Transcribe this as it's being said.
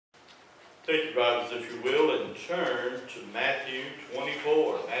Take your Bibles, if you will, and turn to Matthew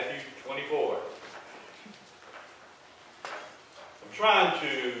 24. Matthew 24. I'm trying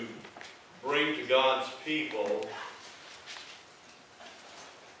to bring to God's people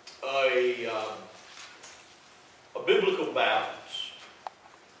a biblical balance.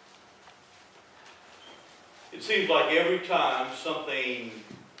 It seems like every time something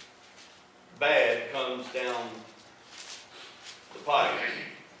bad comes down the pipe,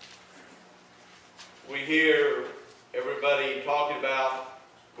 we hear everybody talking about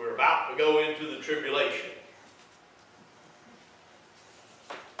we're about to go into the tribulation.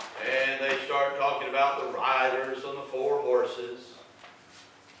 And they start talking about the riders on the 4 horses.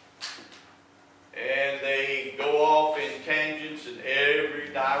 And they go off in tangents in every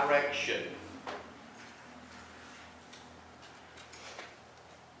direction.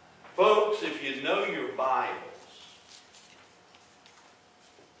 Folks, if you know your Bibles,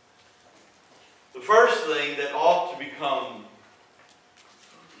 the first thing that ought to become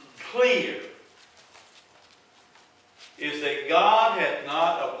clear is that God hath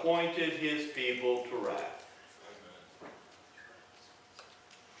not appointed His people to wrath.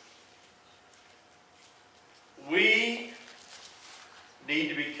 We need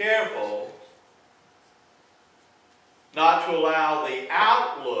to be careful not to allow the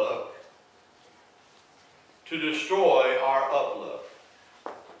outlook to destroy our uplook.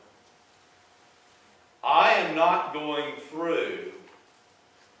 I am not going through,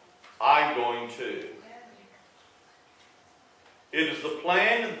 I'm going to. It is the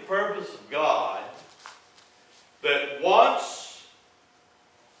plan and the purpose of God that once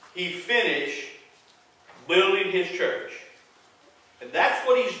He finished building His church, and that's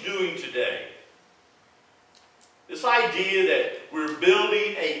what He's doing today. This idea that we're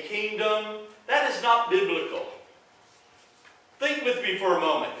building a kingdom, that is not biblical. Think with me for a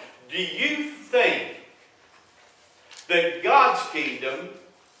moment. Do you think that God's kingdom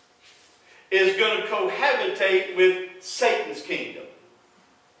is going to cohabitate with Satan's kingdom?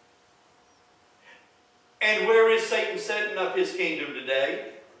 And where is Satan setting up his kingdom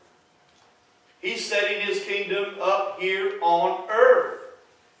today? He's setting his kingdom up here on earth.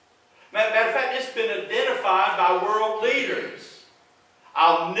 Matter of fact, it's been identified by world leaders.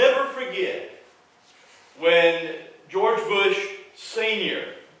 I'll never forget when George Bush Sr.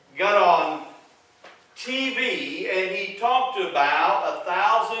 got on TV and he talked about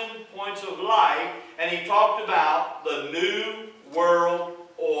 1,000 points of light, and he talked about the New World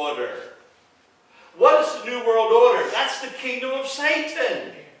Order. What is the New World Order? That's the kingdom of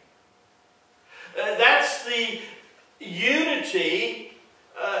Satan. That's the unity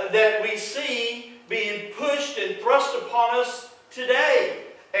that we see being pushed and thrust upon us today.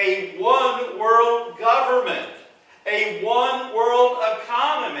 A one world government, a one world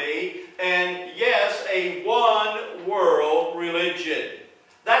economy, and yes, a one world religion.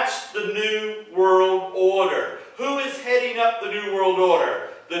 That's the New World Order. Who is heading up the New World Order?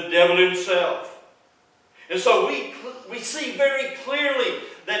 The devil himself. And so we see very clearly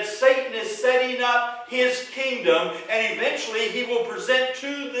that Satan is setting up his kingdom, and eventually he will present to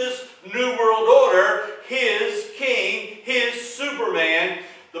this New World Order his king, his Superman.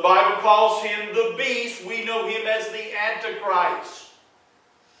 The Bible calls him the beast. We know him as the Antichrist.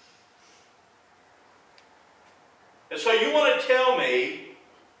 And so you want to tell me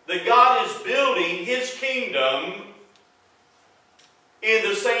that God is building His kingdom in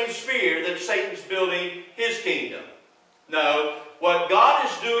the same sphere that Satan's building his kingdom? No. What God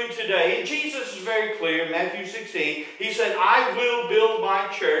is doing today, and Jesus is very clear, Matthew 16, He said, I will build my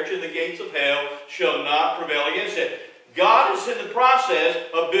church, and the gates of hell shall not prevail against it. God is in the process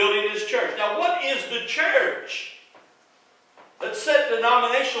of building His church. Now, what is the church? Let's set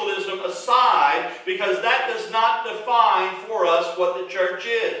denominationalism aside, because that does not define for us what the church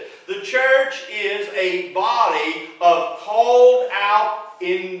is. The church is a body of called out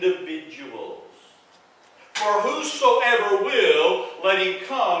individuals. For whosoever will, let him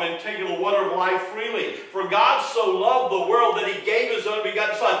come and take of the water of life freely. For God so loved the world that He gave His only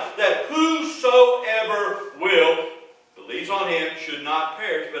begotten Son, that whosoever will, believes on Him, should not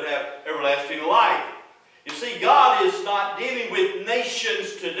perish, but have everlasting life. You see, God is not dealing with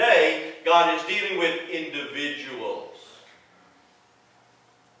nations today. God is dealing with individuals.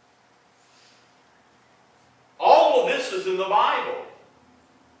 All of this is in the Bible.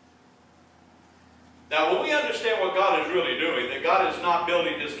 Now, when we understand what God is really doing, that God is not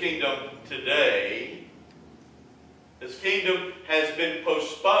building His kingdom today. His kingdom has been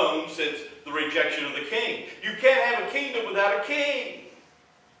postponed since the rejection of the king. You can't have a kingdom without a king.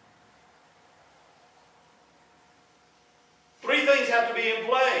 Three things have to be in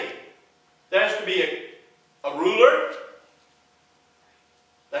play. to be a ruler.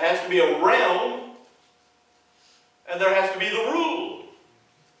 There has to be a realm. And there has to be the rule.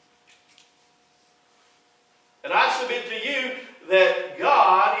 And I submit to you that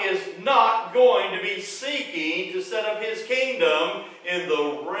God is not going to be seeking to set up His kingdom in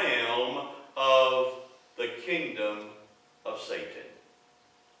the realm of the kingdom of Satan.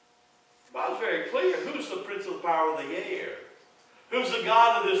 The Bible's very clear. Who's the prince of the power of the air? Who's the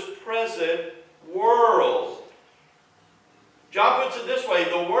God of this present world? John puts it this way: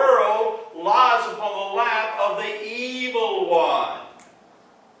 the world lies upon the lap of the evil one.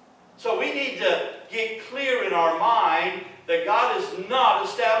 So we need to get clear in our mind that God is not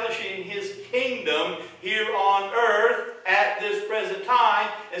establishing His kingdom here on earth at this present time.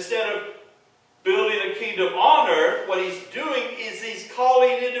 Instead of building a kingdom on earth, what He's doing is He's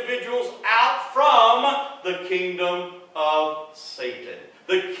calling individuals out from the kingdom of Satan,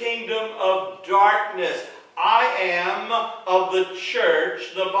 the kingdom of darkness. I am of the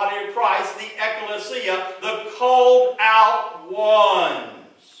church, the body of Christ, the ecclesia, the called out ones.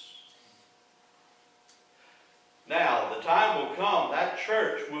 Now, the time will come, that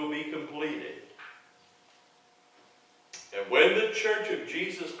church will be completed. And when the church of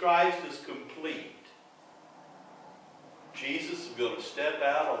Jesus Christ is complete, Jesus is going to step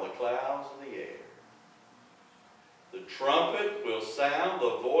out on the clouds of the air. The trumpet will sound,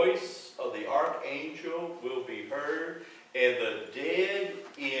 the voice of the archangel will be heard, and the dead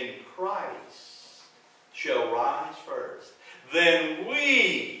in Christ shall rise first. Then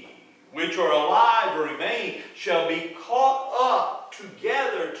we, which are alive or remain, shall be caught up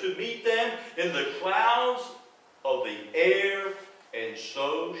together to meet them in the clouds of the air, and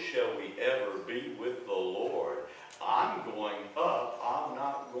so shall we ever be with the Lord. I'm going up, I'm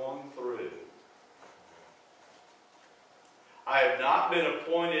not going through. I have not been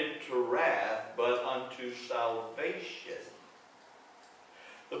appointed to wrath, but unto salvation.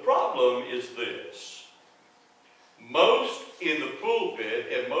 The problem is this. Most in the pulpit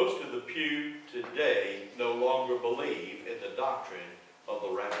and most in the pew today no longer believe in the doctrine of the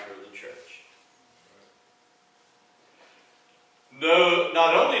rapture of the church. No,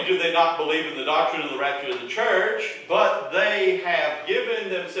 not only do they not believe in the doctrine of the rapture of the church, but they have given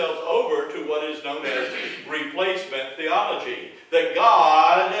themselves over to what is known as replacement theology. That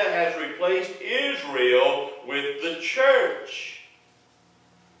God has replaced Israel with the church.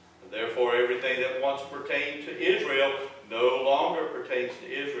 And therefore, everything that once pertained to Israel no longer pertains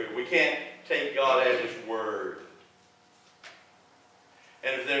to Israel. We can't take God at His word.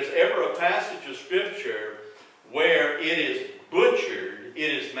 And if there's ever a passage of Scripture where it is butchered, it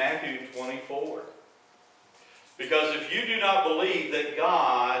is Matthew 24. Because if you do not believe that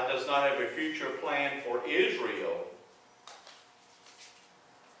God does not have a future plan for Israel,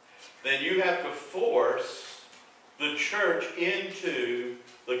 then you have to force the church into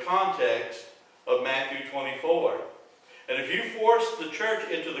the context of Matthew 24. And if you force the church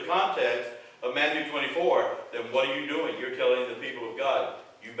into the context of Matthew 24, then what are you doing? You're telling the people of God,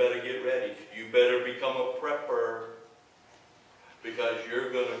 you better get ready. You better become a prepper, because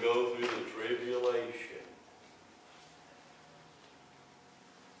you're going to go through the tribulation.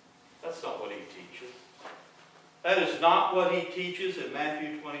 That's not what He teaches. That is not what He teaches in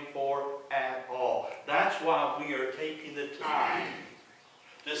Matthew 24 at all. That's why we are taking the time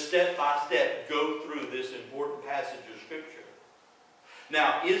to step by step go through this important passage of Scripture.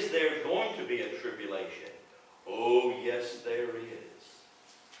 Now, is there going to be a tribulation? Oh, yes, there is.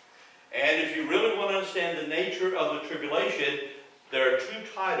 And if you really want to understand the nature of the tribulation, there are two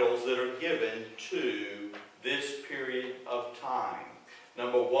titles that are given to this period of time.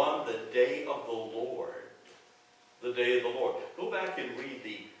 Number one, the day of the Lord. The day of the Lord. Go back and read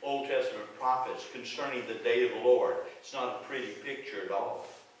the Old Testament prophets concerning the day of the Lord. It's not a pretty picture at all.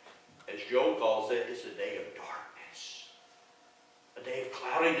 As Joel calls it, it's a day of darkness. A day of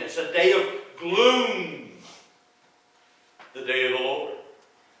cloudiness. A day of gloom. The day of the Lord.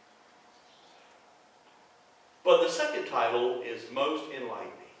 But the second title is most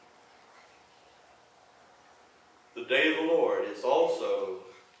enlightening. The day of the Lord is also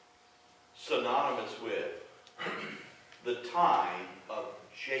synonymous with the time of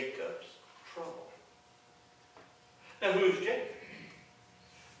Jacob's trouble. Now, who is Jacob?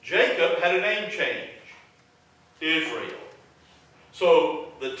 Jacob had a name change. Israel. So,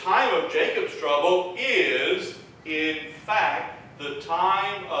 the time of Jacob's trouble is, in fact, the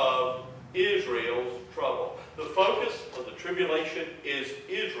time of Israel's trouble. The focus of the tribulation is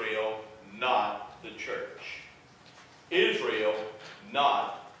Israel, not the church. Israel,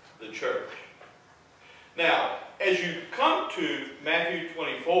 not the church. Now, as you come to Matthew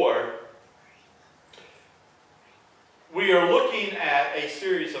 24, We are looking at a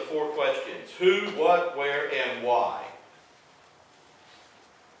series of 4 questions. Who, what, where, and why.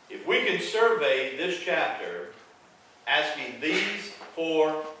 If we can survey this chapter asking these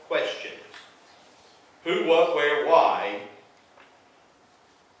 4 questions, who, what, where, why,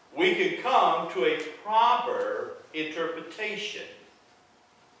 we can come to a proper interpretation.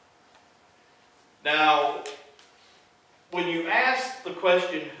 Now, when you ask the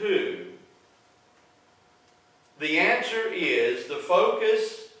question who, the answer is the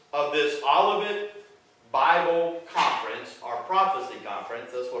focus of this Olivet Bible Conference, or prophecy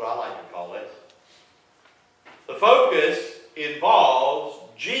conference, that's what I like to call it. The focus involves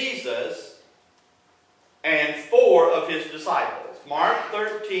Jesus and 4 of his disciples. Mark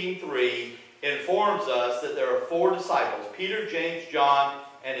 13:3 informs us that there are 4 disciples, Peter, James, John,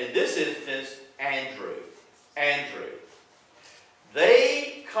 and in this instance, Andrew.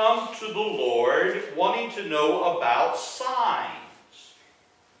 They come to the Lord wanting to know about signs.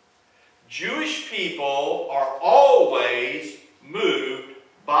 Jewish people are always moved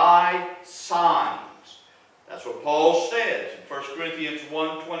by signs. That's what Paul says in 1 Corinthians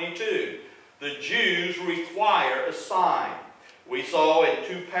 1:22. The Jews require a sign. We saw in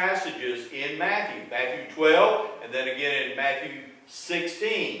 2 passages in Matthew 12, and then again in Matthew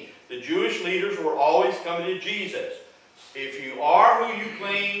 16. The Jewish leaders were always coming to Jesus. If you are who you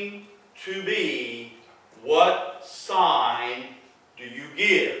claim to be, what sign do you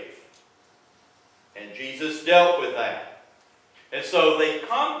give? And Jesus dealt with that. And so they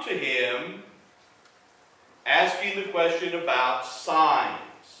come to him asking the question about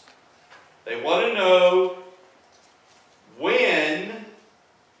signs. They want to know when,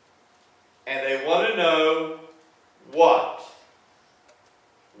 and they want to know what.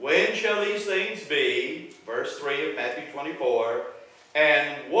 When shall these things be? Verse 3 of Matthew 24.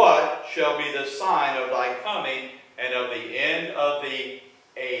 And what shall be the sign of thy coming and of the end of the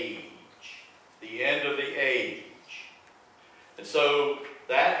age? The end of the age. And so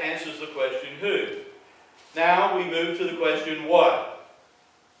that answers the question who. Now we move to the question what.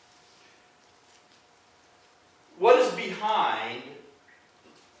 What is behind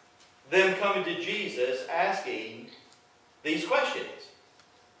them coming to Jesus asking these questions?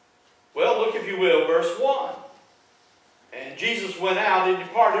 Well, look if you will, verse 1. And Jesus went out and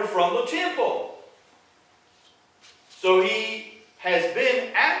departed from the temple. So he has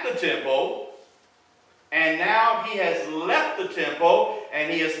been at the temple, and now he has left the temple, and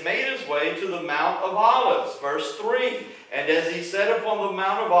he has made his way to the Mount of Olives. Verse 3. And as he sat upon the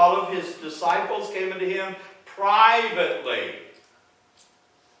Mount of Olives, his disciples came unto him privately.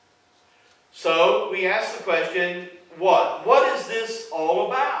 So we ask the question, what? What is this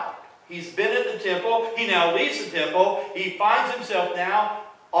all about? He's been at the temple. He now leaves the temple. He finds himself now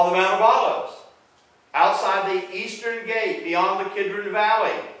on the Mount of Olives, outside the eastern gate, beyond the Kidron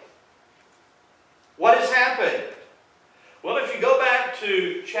Valley. What has happened? Well, if you go back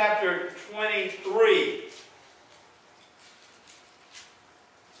to chapter 23,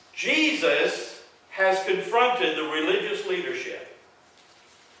 Jesus has confronted the religious leadership.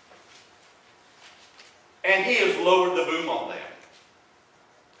 And he has lowered the boom on them.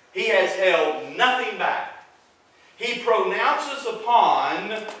 He has held nothing back. He pronounces upon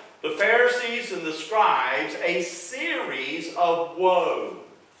the Pharisees and the scribes a series of woes.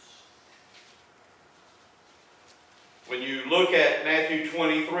 When you look at Matthew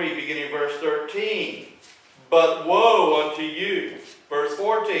 23, beginning verse 13, but woe unto you. Verse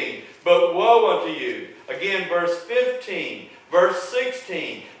 14, but woe unto you. Again, verse 15, verse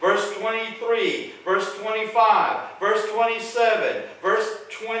 16, verse 23, verse 25, verse 27, verse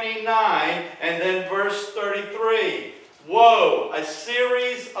 29, and then verse 33. Woe, a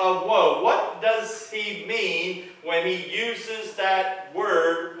series of woe. What does he mean when he uses that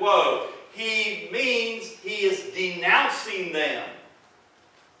word woe? He means he is denouncing them.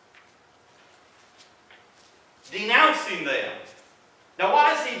 Denouncing them. Now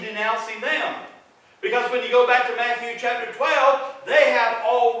why is he denouncing them? Because when you go back to Matthew chapter 12, they have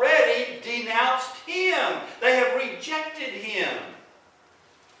already denounced him. They have rejected him.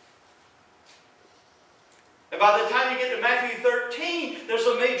 And by the time you get to Matthew 13, there's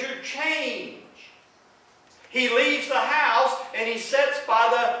a major change. He leaves the house and he sits by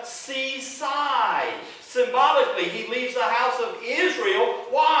the seaside. Symbolically, he leaves the house of Israel.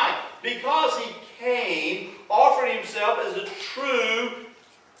 Why? Because he came, offered himself as a true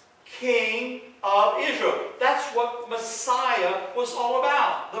king of Israel. That's what Messiah was all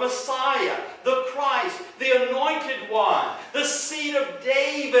about. The Messiah, the Christ, the anointed one, the seed of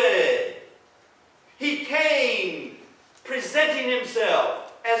David. He came presenting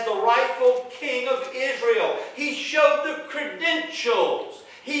himself as the rightful king of Israel. He showed the credentials.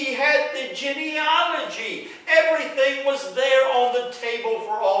 He had the genealogy. Everything was there on the table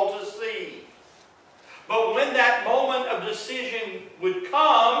for all to see. But when that moment of decision would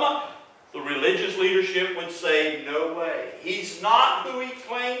come, the religious leadership would say, no way. He's not who he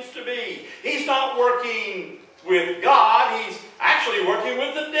claims to be. He's not working with God. He's actually working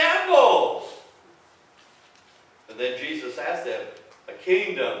with the devil. And then Jesus asked them, a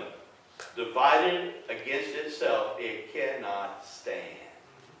kingdom divided against itself, it cannot stand.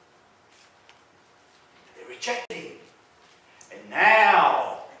 They rejected him. And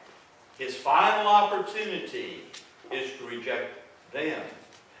now, his final opportunity is to reject them.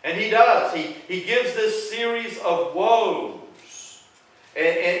 And he does. He gives this series of woes. And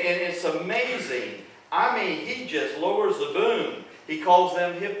it's amazing. I mean, he just lowers the boom. He calls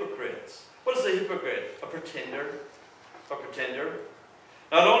them hypocrites. What is a hypocrite? A pretender. A pretender.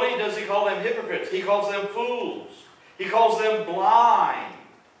 Not only does he call them hypocrites, he calls them fools. He calls them blind.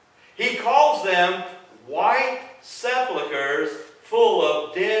 He calls them white sepulchres full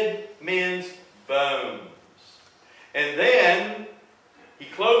of dead men's bones. And then he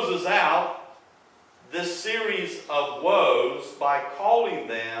closes out this series of woes by calling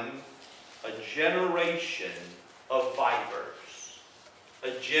them a generation of vipers.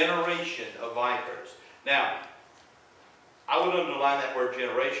 A generation of vipers. Now, I would underline that word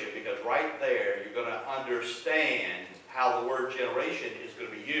generation because right there you're going to understand how the word generation is going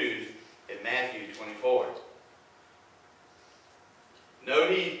to be used in Matthew 24.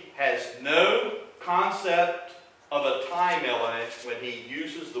 Note he has no concept of a time element when he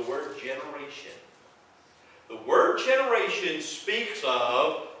uses the word generation. The word generation speaks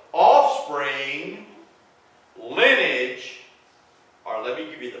of offspring, lineage, or let me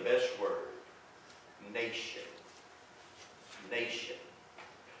give you the best word, nation. Nation.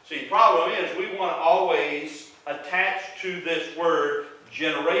 See, the problem is we want to always attach to this word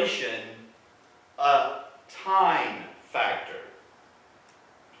generation a time factor.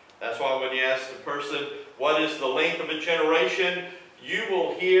 That's why when you ask the person, what is the length of a generation? You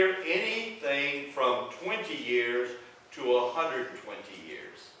will hear anything from 20 years to 120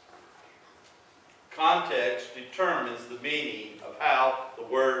 years. Context determines the meaning of how the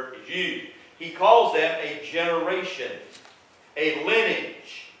word is used. He calls them a generation, a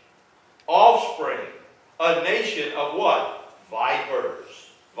lineage, offspring, a nation of what? Vipers.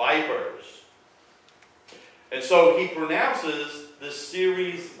 Vipers. And so he pronounces this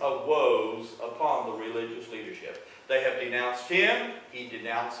series of woes upon the religious leadership. They have denounced him, he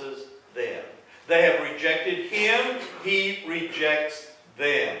denounces them. They have rejected him, he rejects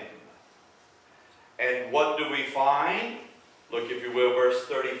them. And what do we find? Look, if you will, verse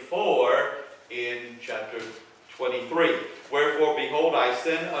 34 in chapter 23. Wherefore, behold, I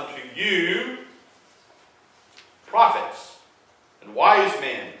send unto you prophets and wise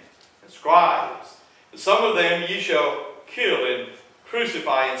men and scribes. And some of them ye shall kill and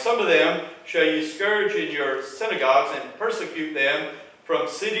crucify, and some of them shall ye scourge in your synagogues and persecute them from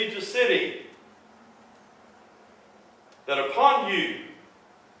city to city, that upon you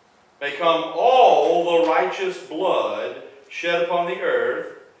may come all the righteous blood shed upon the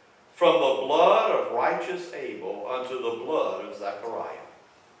earth, from the blood of righteous Abel unto the blood of Zechariah.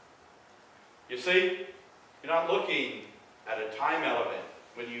 You see, you're not looking at a time element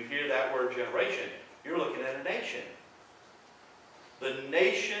when you hear that word generation. You're looking at a nation. The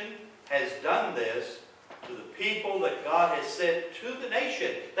nation has done this to the people that God has sent to the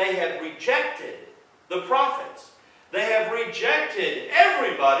nation. They have rejected the prophets. They have rejected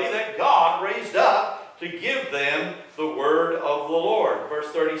everybody that God raised up to give them the word of the Lord. Verse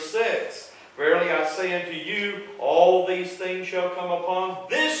 36, verily I say unto you, all these things shall come upon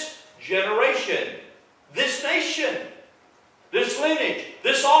this generation, this nation, this lineage,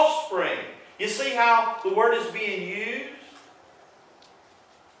 this offspring. You see how the word is being used?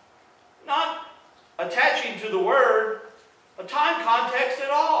 Not attaching to the word a time context at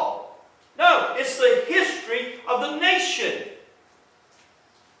all. No, it's the history of the nation.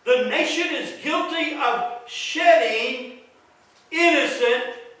 The nation is guilty of shedding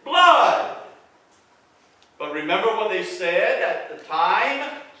innocent blood. But remember what they said at the time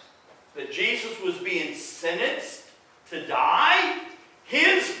that Jesus was being sentenced to die?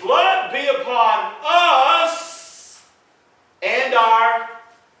 His blood be upon us and our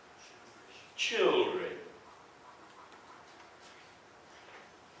children.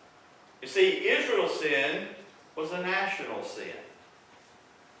 You see, Israel's sin was a national sin.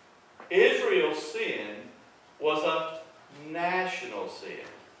 Israel's sin was a national sin.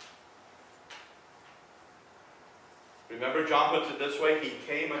 Remember, John puts it this way, he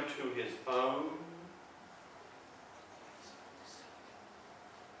came unto his own.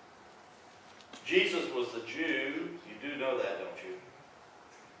 Jesus was a Jew. You do know that, don't you?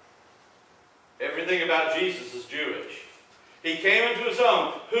 Everything about Jesus is Jewish. He came into his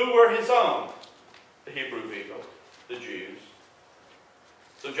own. Who were his own? The Hebrew people, the Jews.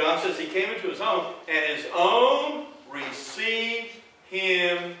 So John says he came into his own, and his own received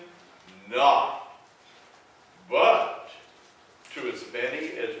him not. But to as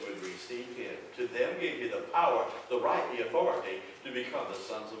many as would receive him, to them gave he the power, the right, the authority to become the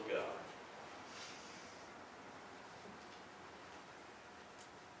sons of God.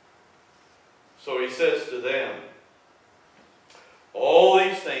 So he says to them, all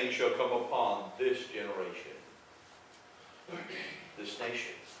these things shall come upon this generation, this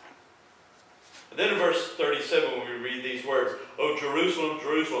nation. And then in verse 37, when we read these words, O Jerusalem,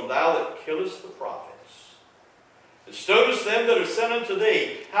 Jerusalem, thou that killest the prophets, and stonest them that are sent unto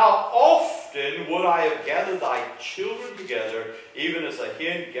thee, how often would I have gathered thy children together, even as a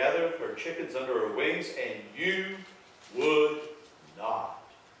hen gathereth her chickens under her wings, and you would not.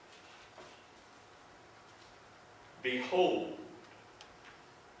 Behold,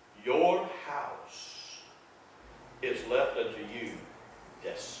 your house is left unto you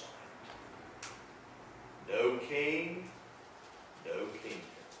desolate. No king, no kingdom.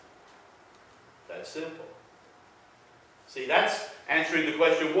 That's simple. See, that's answering the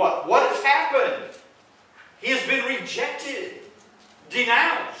question, what? What has happened? He has been rejected,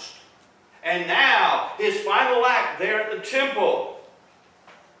 denounced. And now, his final act there at the temple,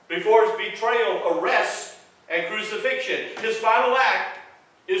 before his betrayal, arrest, and crucifixion, his final act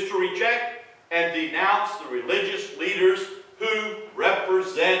is to reject and denounce the religious leaders who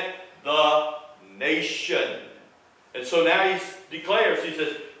represent the nation. And so now he declares, he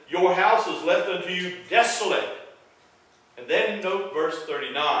says, your house is left unto you desolate. And then note verse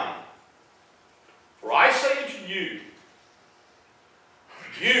 39. For I say unto you,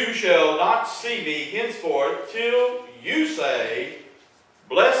 you shall not see me henceforth till you say,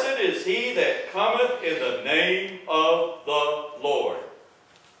 blessed is he that cometh in the name of the Lord.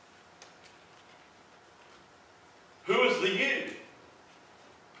 Who is the you?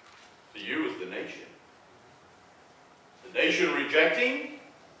 The you is the nation. The nation rejecting,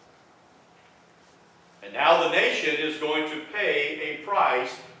 and now the nation is going to pay a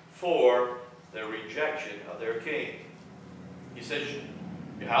price for their rejection of their king. He says,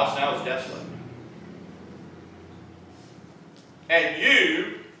 your house now is desolate. And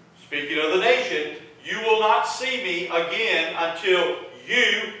you, speaking of the nation, you will not see me again until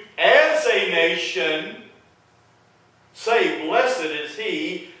you, as a nation, say, blessed is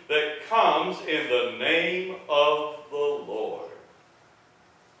he that comes in the name of the Lord.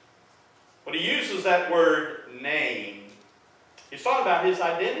 When he uses that word name, he's talking about his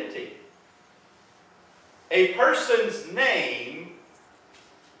identity. A person's name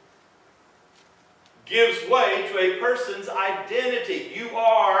gives way to a person's identity. You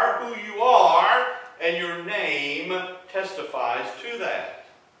are who you are, and your name testifies to that.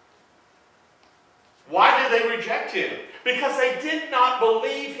 Why did they reject him? Because they did not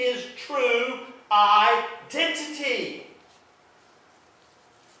believe his true identity.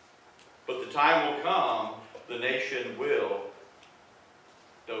 But the time will come, the nation will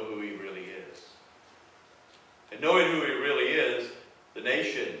know who he really is. And knowing who he really is, the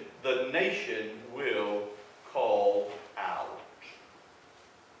nation will call out.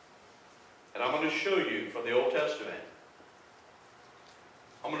 And I'm going to show you from the Old Testament,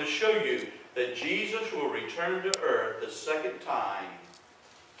 I'm going to show you that Jesus will return to earth the second time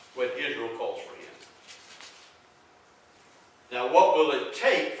when Israel calls for him. Now, what will it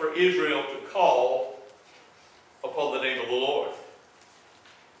take for Israel to call upon the name of the Lord?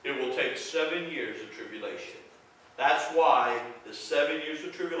 It will take 7 years of tribulation. That's why the 7 years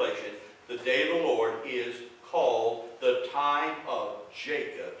of tribulation, the day of the Lord, is called the time of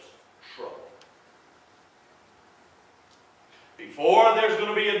Jacob's trouble. Before there's going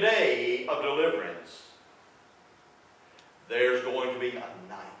to be a day of deliverance, there's going to be a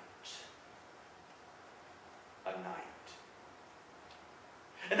night. A night.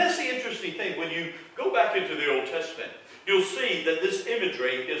 And that's the interesting thing. When you go back into the Old Testament, you'll see that this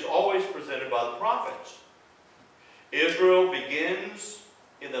imagery is always presented by the prophets. Israel begins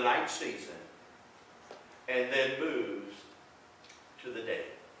in the night season and then moves to the day.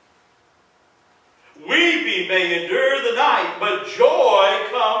 Weeping may endure the night, but joy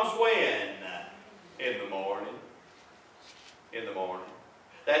comes when? In the morning. In the morning.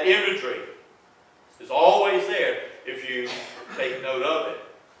 That imagery is always there if you take note of it.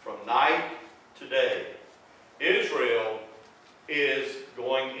 From night to day. Israel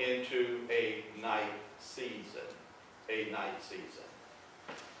a night season.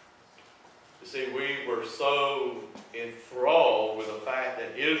 You see, we were so enthralled with the fact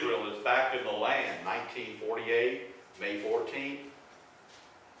that Israel is back in the land, 1948, May 14th.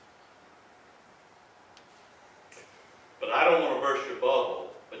 But I don't want to burst your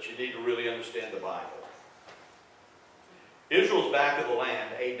bubble, but you need to really understand the Bible. Israel's back in the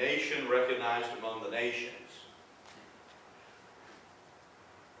land, a nation recognized among the nations.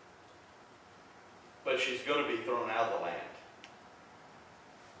 But she's going to be thrown out of the land.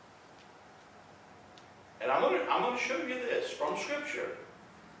 And I'm going to show you this from Scripture.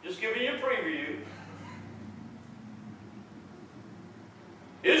 Just giving you a preview.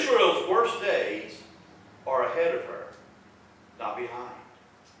 Israel's worst days are ahead of her, not behind.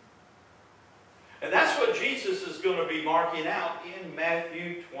 And that's what Jesus is going to be marking out in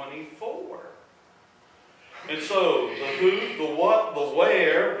Matthew 24. And so, the who, the what, the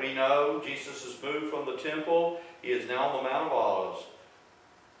where, we know Jesus has moved from the temple. He is now on the Mount of Olives.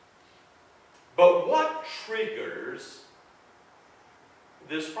 But what triggers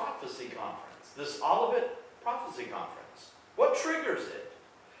this prophecy conference, this Olivet prophecy conference? What triggers it?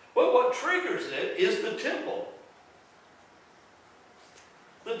 Well, what triggers it is the temple.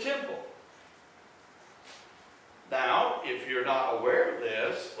 The temple. Now, if you're not aware of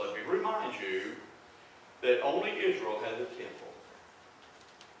this, let me remind you that only Israel had a temple.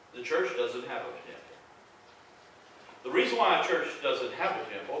 The church doesn't have a temple. The reason why a church doesn't have a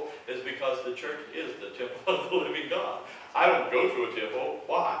temple is because the church is the temple of the living God. I don't go to a temple.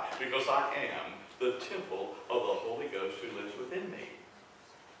 Why? Because I am the temple of the Holy Ghost who lives within me.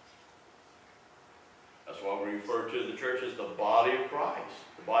 That's why we refer to the church as the body of Christ.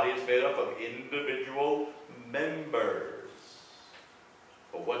 The body is made up of individual members.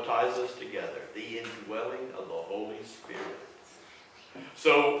 But what ties us together? The indwelling of the Holy Spirit.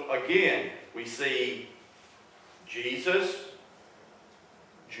 So again, we see Jesus,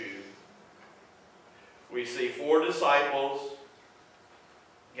 Jew. We see 4 disciples.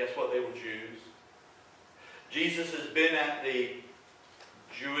 Guess what? They were Jews. Jesus has been at the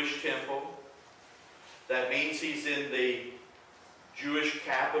Jewish temple. That means he's in the Jewish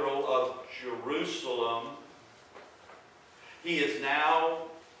capital of Jerusalem. He is now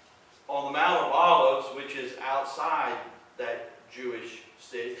on the Mount of Olives, which is outside that Jewish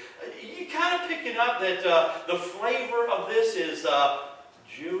city. You kind of picking up that the flavor of this is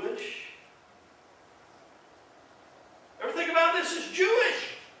Jewish. Ever think about this as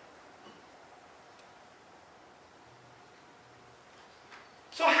Jewish?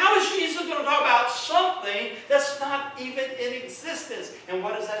 So how is Jesus going to talk about something that's not even in existence? And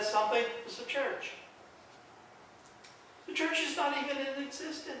what is that something? It's the church. The church is not even in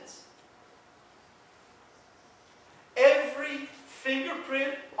existence. Every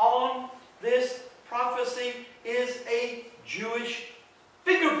fingerprint on this prophecy is a Jewish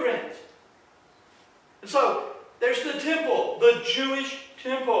fingerprint. And so, there's the temple, the Jewish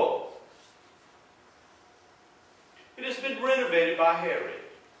temple. It has been renovated by Herod.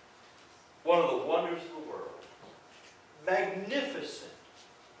 One of the wonders of the world. Magnificent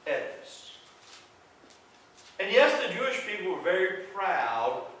edifice. And yes, the Jewish people were very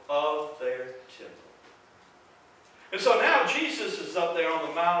proud of their temple. And so now Jesus is up there on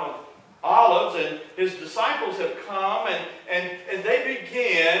the Mount of Olives, and his disciples have come, and they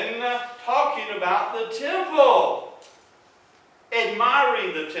begin talking about the temple,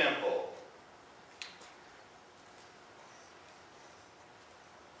 admiring the temple.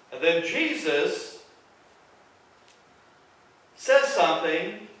 And then Jesus says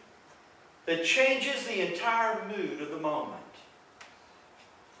something that changes the entire mood of the moment.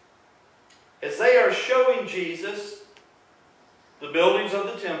 As they are showing Jesus the buildings of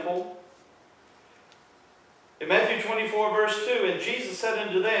the temple, in Matthew 24, verse 2, and Jesus said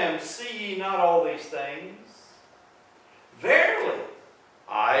unto them, see ye not all these things? Verily,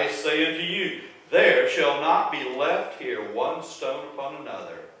 I say unto you, there shall not be left here one stone upon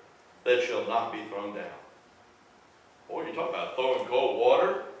another that shall not be thrown down. Boy, you talk about throwing cold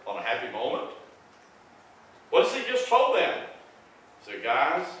water on a happy moment. What has he just told them? He said,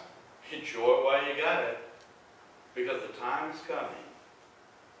 guys, enjoy it while you got it, because the time is coming.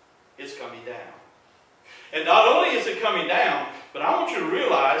 It's coming down. And not only is it coming down, but I want you to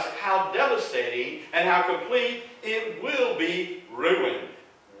realize how devastating and how complete it will be ruined.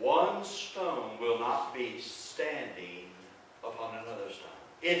 One stone will not be standing upon another stone.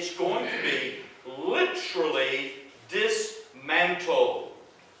 It's going to be literally dismantled.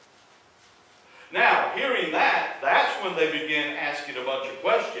 Now, hearing that, that's when they begin asking a bunch of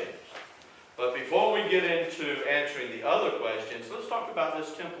questions. But before we get into answering the other questions, let's talk about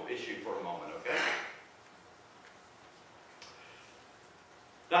this temple issue for a moment, okay?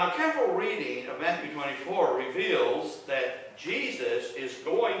 Now, a careful reading of Matthew 24 reveals that Jesus is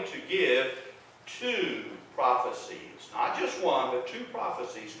going to give two prophecies. Not just one, but two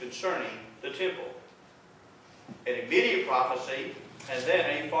prophecies concerning the temple. An immediate prophecy, and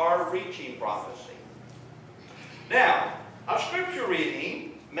then a far-reaching prophecy. Now, our scripture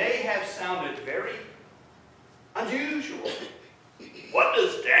reading may have sounded very unusual. What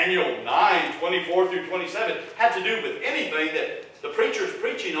does Daniel 9, 24 through 27 have to do with anything that the preacher's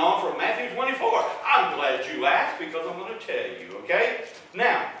preaching on from Matthew 24? I'm glad you asked, because I'm going to tell you, okay?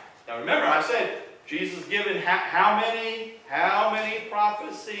 Now remember I said Jesus given how many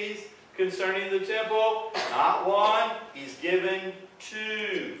prophecies concerning the temple? Not one. He's given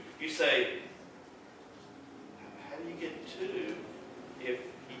two. You say, how do you get two if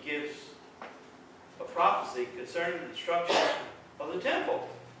he gives a prophecy concerning the destruction of the temple?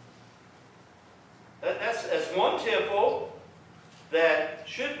 That's one temple that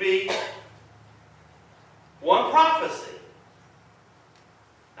should be one prophecy.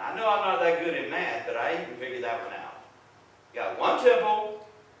 Now, I know I'm not that good in math, but I even figured that one out. You got one temple,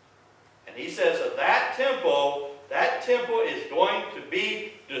 and he says of that temple is going to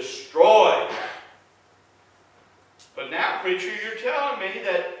be destroyed. But now, preacher, you're telling me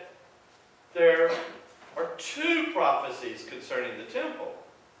that there are two prophecies concerning the temple.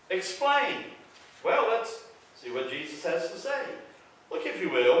 Explain. Well, let's see what Jesus has to say. Look, if you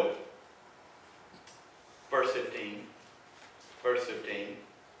will, verse 15. Verse 15.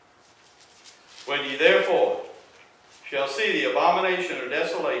 When ye therefore shall see the abomination or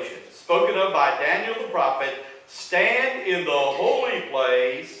desolation spoken of by Daniel the prophet, stand in the holy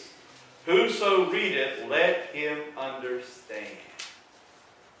place, whoso readeth, let him understand.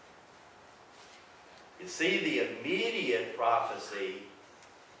 You see, the immediate prophecy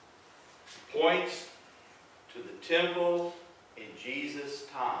points to the temple in Jesus'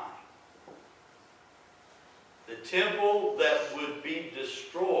 time. The temple that would be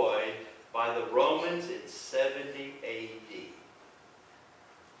destroyed by the Romans in 70 A.D.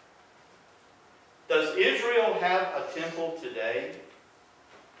 Does Israel have a temple today?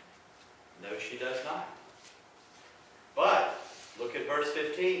 No, she does not. But look at verse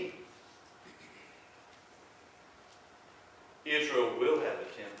 15. Israel will have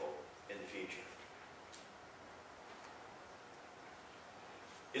a temple in the future.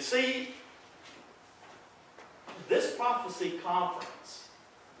 You see, this prophecy conference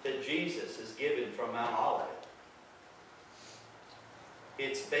that Jesus is given from Mount Olivet,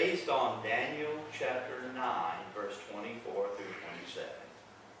 it's based on Daniel chapter 9, verse 24 through 27.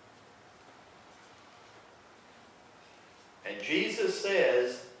 And Jesus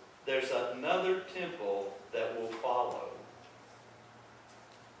says there's another temple that will follow.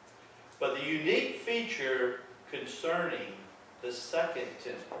 But the unique feature concerning the second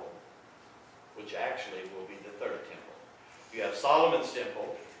temple, which actually will be the third temple. You have Solomon's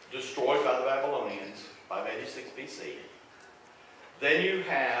temple, destroyed by the Babylonians, 586 BC. Then you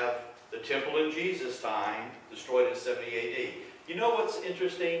have the temple in Jesus' time, destroyed in 70 AD. You know what's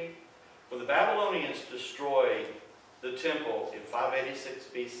interesting? When the Babylonians destroyed the temple in 586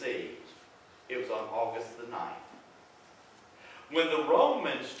 BC, it was on August the 9th. When the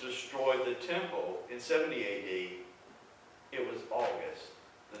Romans destroyed the temple in 70 AD, it was August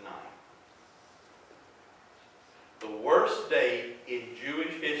the 9th. The worst date in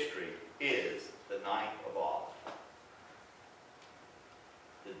Jewish history is the 9th of Av.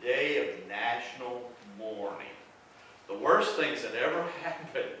 The day of national mourning. The worst things that ever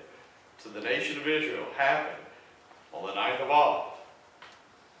happened to the nation of Israel happened on the 9th of Av.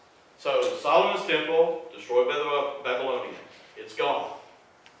 So Solomon's temple, destroyed by the Babylonians. It's gone.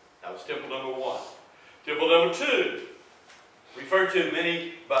 That was temple number 1. Temple number 2, referred to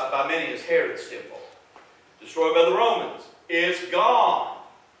by many as Herod's temple, destroyed by the Romans. It's gone.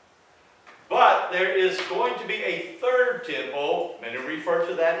 But there is going to be a third temple. Many refer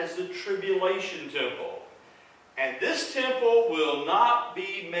to that as the Tribulation temple. And this temple will not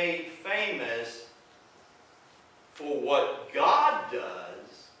be made famous for what God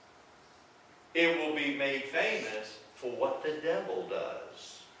does. It will be made famous for what the devil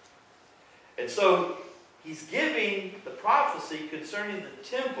does. And so he's giving the prophecy concerning the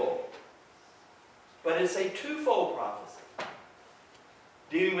temple, but it's a twofold prophecy.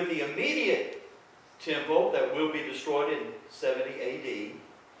 Dealing with the immediate temple that will be destroyed in 70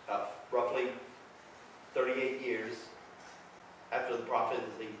 AD, roughly 38 years after the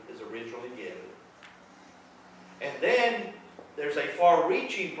prophecy is originally given. And then there's a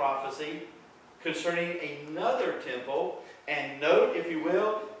far-reaching prophecy concerning another temple. And note, if you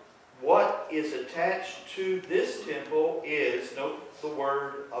will, what is attached to this temple is, note the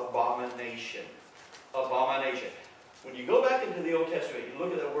word abomination. Abomination. When you go back into the Old Testament, you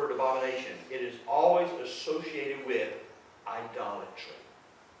look at that word abomination, it is always associated with idolatry.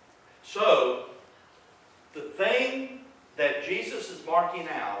 So, the thing that Jesus is marking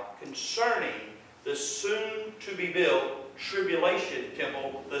out concerning the soon-to-be-built tribulation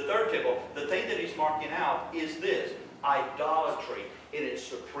temple, the third temple, the thing that he's marking out is this: idolatry in its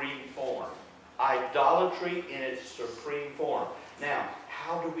supreme form. Idolatry in its supreme form. Now,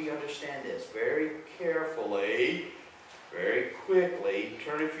 how do we understand this? Very carefully, very quickly,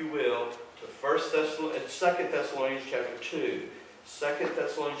 turn, if you will, to 2 Thessalonians chapter 2. 2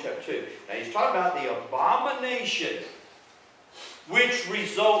 Thessalonians chapter 2. Now, he's talking about the abomination which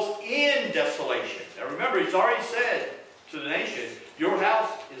results in desolation. Now, remember, he's already said to the nation, your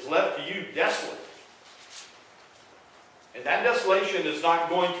house is left to you desolate. And that desolation is not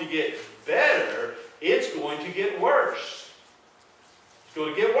going to get better, it's going to get worse. It's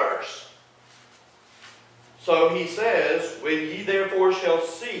going to get worse. So he says, when ye therefore shall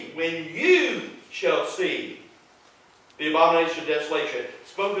see, when you shall see the abomination of desolation,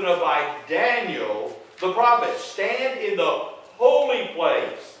 spoken of by Daniel the prophet, stand in the holy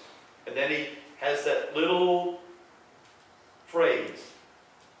place. And then he has that little phrase,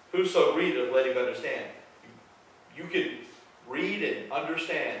 whoso readeth, let him understand. You can read and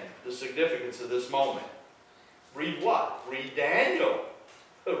understand the significance of this moment. Read what? Read Daniel.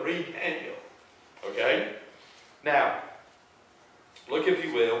 Read Daniel. Okay? Now, look, if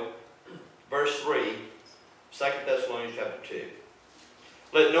you will, verse 3, 2 Thessalonians chapter 2.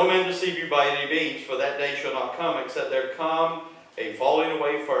 Let no man deceive you by any means, for that day shall not come, except there come a falling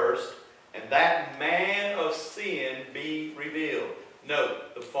away first, and that man of sin be revealed.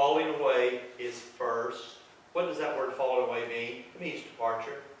 Note, the falling away is first. What does that word falling away mean? It means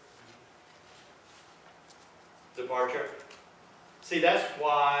departure. Departure. See, that's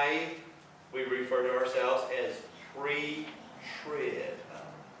why we refer to ourselves as pre-trib.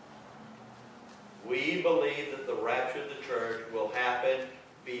 We believe that the rapture of the church will happen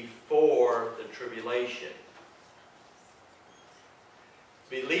before the tribulation.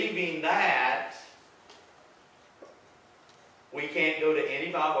 Believing that, we can't go to any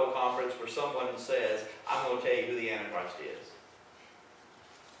Bible conference where someone says, I'm going to tell you who the Antichrist is.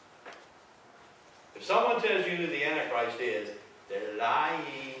 If someone tells you who the Antichrist is, they're lying.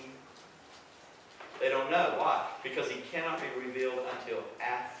 They don't know. Why? Because he cannot be revealed until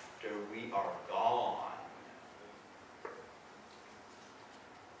after we are gone.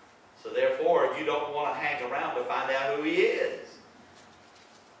 So therefore, you don't want to hang around to find out who he is.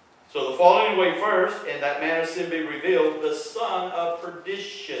 So the falling away first, and that man of sin be revealed, the son of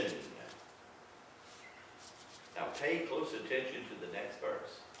perdition. Now pay close attention to the next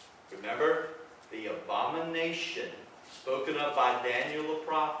verse. Remember, the abomination spoken of by Daniel the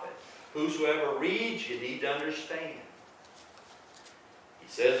prophet. Whosoever reads, you need to understand. He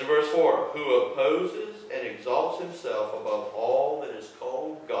says in verse 4, who opposes and exalts himself above all that is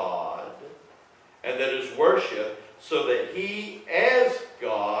called God, and that is worshipped, so that he, as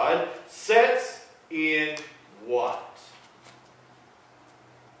God, sets in what?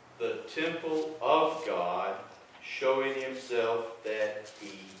 The temple of God, showing himself that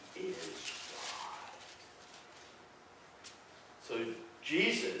he is God. So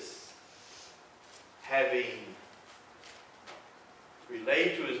Jesus, having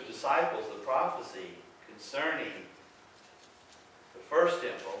relayed to his disciples the prophecy concerning the first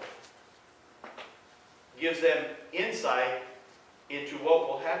temple, gives them insight into what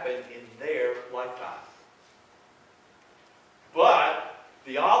will happen in their lifetime. But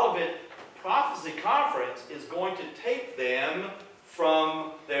the Olivet Prophecy Conference is going to take them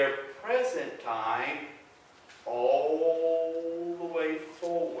from their present time all the way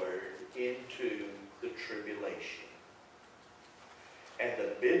forward into the tribulation. And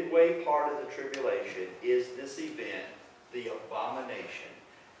the midway part of the tribulation is this event, the abomination.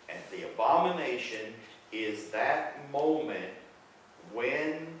 And the abomination is that moment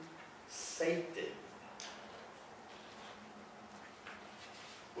when Satan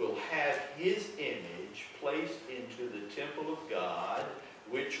will have his image placed into the temple of God,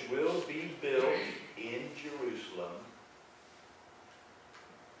 which will be built in Jerusalem.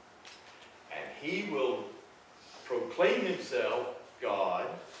 And he will proclaim himself God,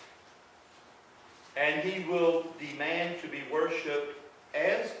 and he will demand to be worshipped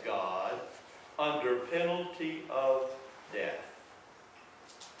as God under penalty of death.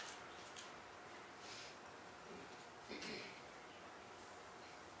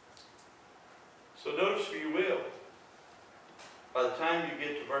 So notice, if you will, By the time you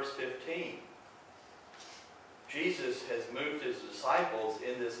get to verse 15, Jesus has moved his disciples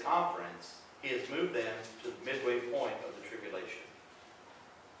in this conference. He has moved them to the midway point of the tribulation.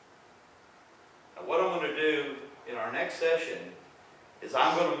 Now, what I'm going to do in our next session is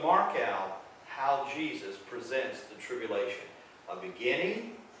I'm going to mark out how Jesus presents the tribulation. A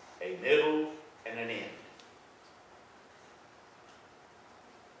beginning, a middle, and an end.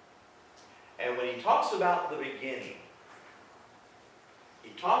 And when he talks about the beginning, he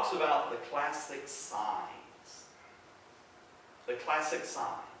talks about the classic signs. The classic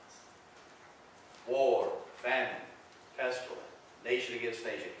signs. War, famine, pestilence, nation against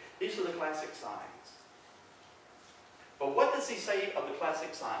nation. These are the classic signs. But what does he say of the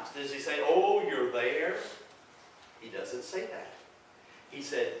classic signs? Does he say, oh, you're there? He doesn't say that. He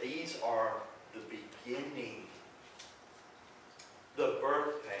said, these are the beginning, the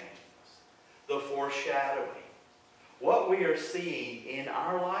birth pains, the foreshadowing. What we are seeing in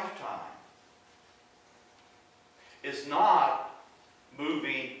our lifetime is not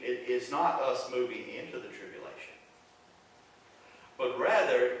us moving into the tribulation, but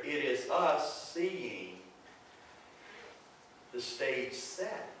rather it is us seeing the stage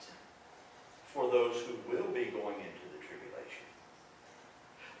set for those who will be going into the tribulation.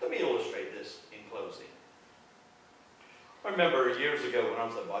 Let me illustrate this in closing. I remember years ago when I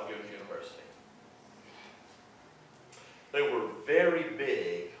was at Bob Jones University, they were very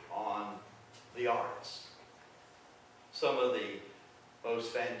big on the arts. Some of the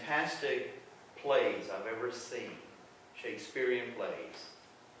most fantastic plays I've ever seen, Shakespearean plays,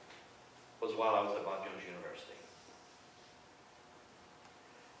 was while I was at Bob Jones University.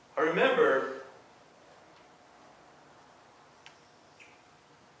 I remember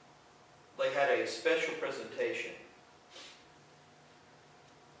they had a special presentation,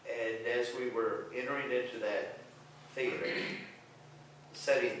 and as we were entering into that theater,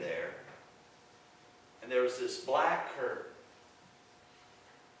 setting there, and there was this black curtain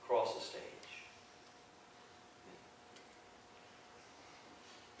across the stage.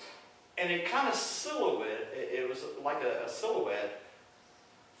 And it kind of silhouette, it was like a silhouette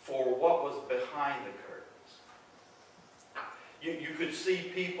for what was behind the curtains. You could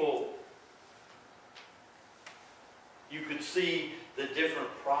see people, you could see the different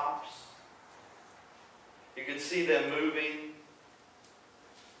props. You could see them moving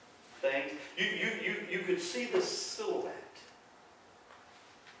things. You could see the silhouette.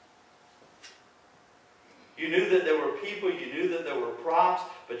 You knew that there were people, you knew that there were props,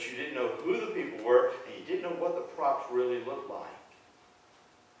 but you didn't know who the people were, and you didn't know what the props really looked like.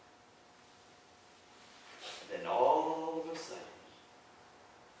 And then all of a sudden,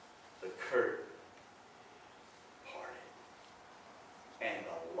 the curtain parted, and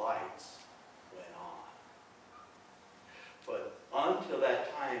the lights went on. But until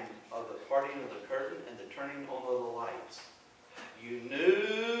that time of the parting of the curtain and the turning on of the lights, you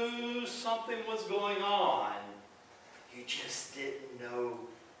knew something was going on. You just didn't know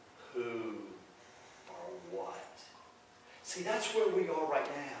who or what. See, that's where we are right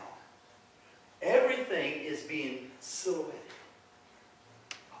now. Everything is being silhouetted.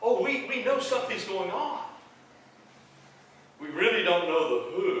 Oh, we know something's going on. We really don't know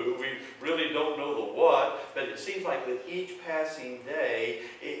the who, we really don't know the what, but it seems like with each passing day,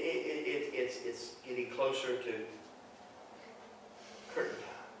 it's getting closer to curtain time.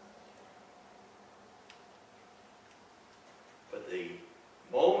 But the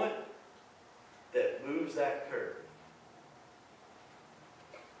moment that moves that curtain,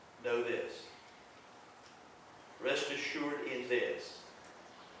 know this. Rest assured in this.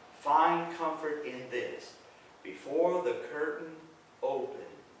 Find comfort in this. Before the curtain opens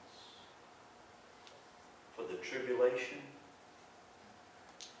for the tribulation,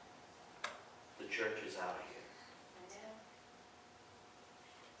 the church is out of here.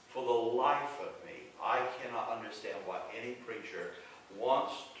 For the life of me, I cannot understand why any preacher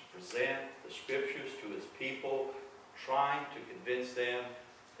wants to present the scriptures to his people, trying to convince them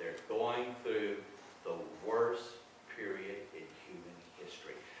they're going through the worst period in human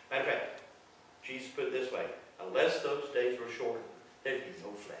history. Matter of fact, Jesus put it this way, unless those days were shortened, there'd be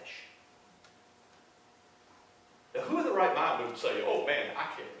no flesh. Now, who in the right mind would say, oh man,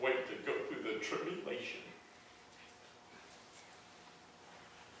 I can't wait to go through the tribulation?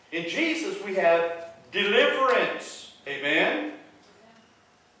 In Jesus, we have deliverance. Amen?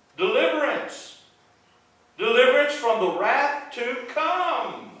 Deliverance. Deliverance from the wrath to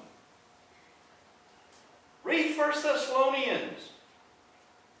come. Read 1 Thessalonians.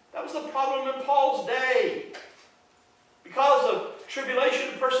 That was the problem in Paul's day. Because of tribulation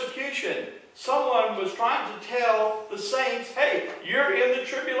and persecution, someone was trying to tell the saints, hey, you're in the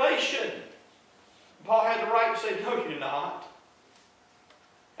tribulation. Paul had the right to say, no, you're not.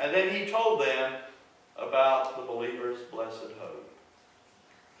 And then he told them about the believer's blessed hope.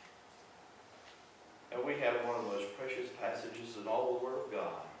 And we have one of the most precious passages in all the Word of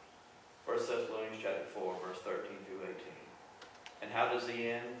God. 1 Thessalonians chapter 4, verse 13 through 18. And how does he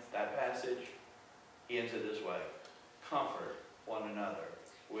end that passage? He ends it this way. Comfort one another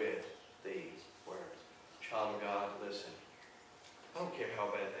with these words. Child of God, listen. I don't care how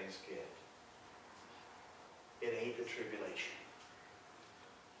bad things get. It ain't the tribulation.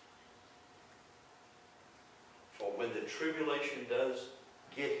 For when the tribulation does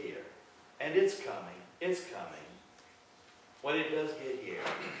get here, and it's coming, when it does get here,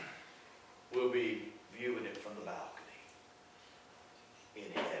 we'll be viewing it from the balcony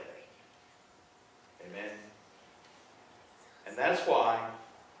in heaven. Amen? And that's why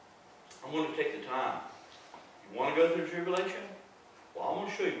I'm going to take the time. You want to go through tribulation? Well, I'm going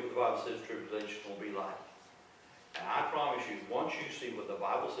to show you what the Bible says tribulation will be like. And I promise you, once you see what the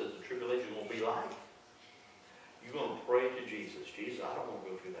Bible says the tribulation will be like, you're going to pray to Jesus. Jesus, I don't want to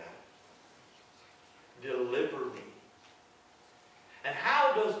go through that. Deliver me. And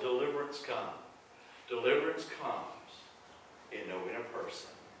how does deliverance come? Deliverance comes in knowing a person.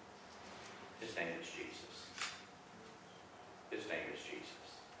 His name is Jesus. His name is Jesus.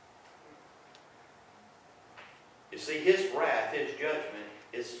 You see, his wrath, his judgment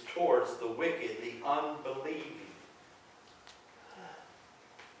is towards the wicked, the unbelieving.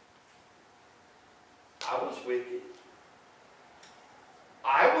 I was wicked.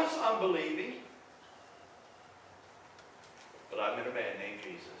 I was unbelieving. But I met a man named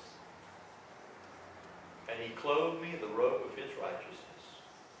Jesus. And he clothed me in the robe of his righteousness.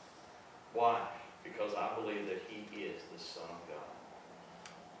 Why? Because I believe that he is the Son of God.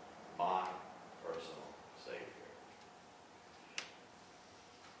 My personal Savior.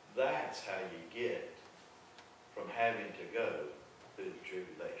 That's how you get from having to go through the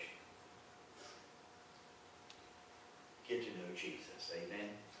tribulation. Get to know Jesus. Amen?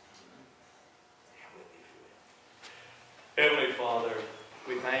 Heavenly Father,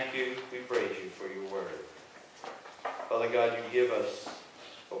 we thank you, we praise you for your word. Father God, you give us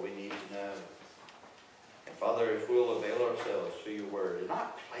what we need to know. And Father, if we'll avail ourselves to your word and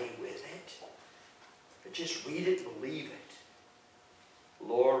not play with it, but just read it and believe it,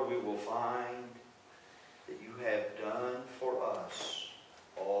 Lord, we will find that you have done for us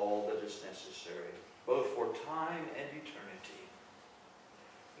all that is necessary, both for time and eternity.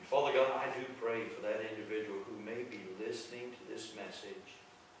 And Father God, I do pray for that individual who may be listening to this message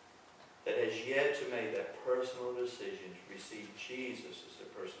that has yet to make that personal decision to receive Jesus as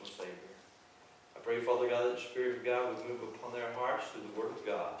their personal Savior. I pray, Father God, that the Spirit of God would move upon their hearts through the Word of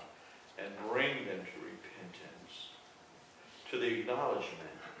God and bring them to repentance, to the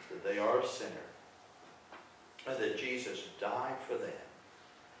acknowledgement that they are a sinner and that Jesus died for them,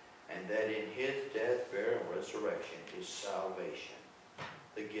 and that in his death, burial, and resurrection is salvation,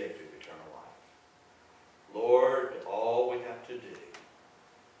 the gift of eternal life. Lord, all we have to do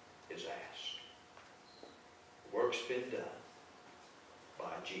is ask. The work's been done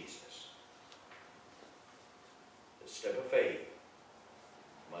by Jesus. The step of faith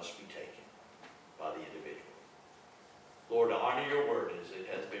must be taken by the individual. Lord, honor your word as it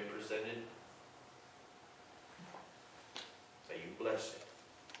has been presented. May you bless it.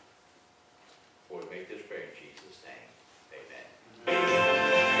 For we make this prayer in Jesus' name. Amen.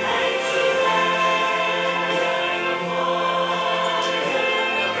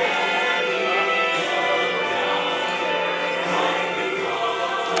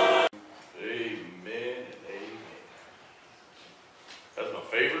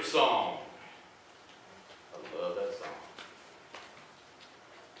 Song. I love that song.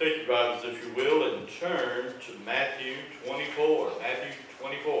 Take your Bibles, if you will, and turn to Matthew 24. Matthew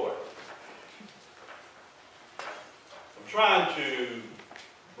 24. I'm trying to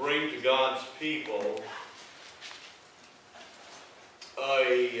bring to God's people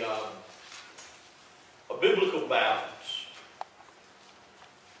a biblical balance.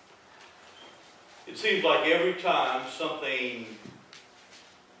 It seems like every time something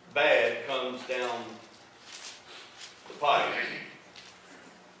bad comes down the pipe,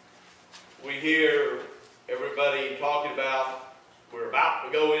 we hear everybody talking about we're about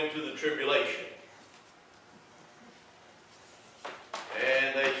to go into the tribulation.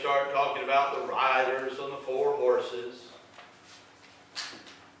 And they start talking about the riders on the 4 horses.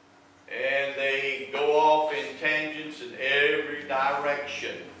 And they go off in tangents in every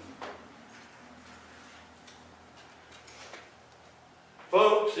direction.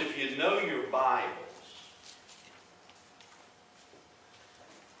 Folks, if you to know your Bibles,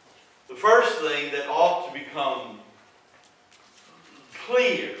 the first thing that ought to become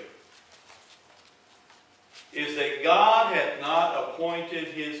clear is that God hath not appointed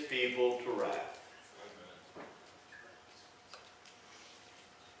His people to wrath.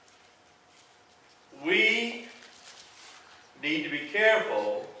 We need to be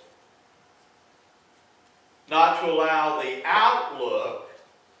careful not to allow the outlook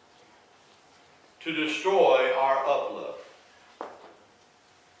to destroy our uplook.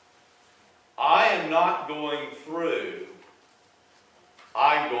 I am not going through,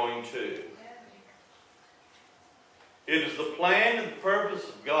 I'm going to. It is the plan and the purpose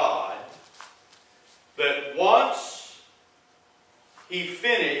of God that once He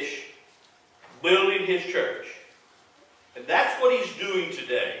finished building His church, and that's what He's doing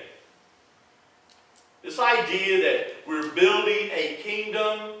today. This idea that we're building a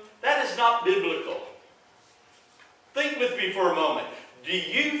kingdom, that is not biblical. Think with me for a moment. Do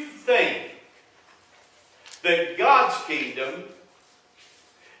you think that God's kingdom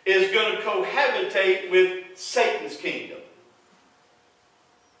is going to cohabitate with Satan's kingdom?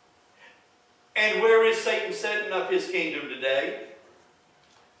 And where is Satan setting up his kingdom today?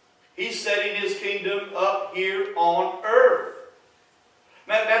 He's setting his kingdom up here on earth.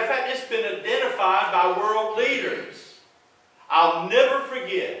 Matter of fact, it's been identified by world leaders. I'll never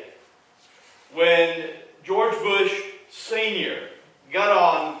forget when George Bush Sr. got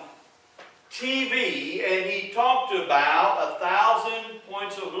on TV and he talked about 1,000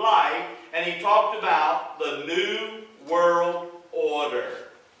 points of light, and he talked about the New World Order.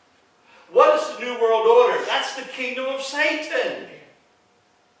 What is the New World Order? That's the kingdom of Satan.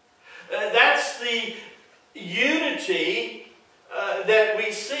 That's the unity that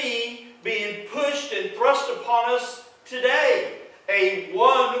we see being pushed and thrust upon us today. A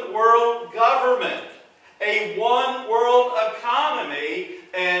one world government, a one world economy,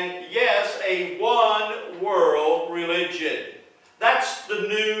 and yes, a one world religion. That's the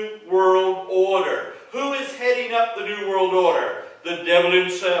New World Order. Who is heading up the New World Order? The devil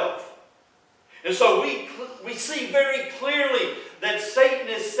himself. And so we see very clearly that Satan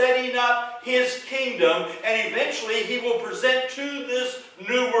is setting up his kingdom, and eventually he will present to this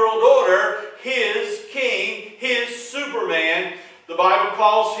New World Order his king, his Superman. The Bible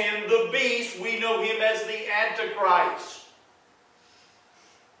calls him the beast. We know him as the Antichrist.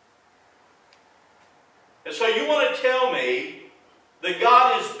 And so you want to tell me that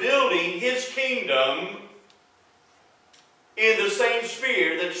God is building His kingdom in the same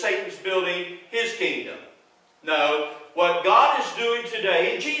sphere that Satan's building his kingdom? No. What God is doing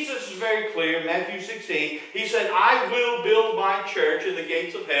today, and Jesus is very clear in Matthew 16, He said, I will build my church, and the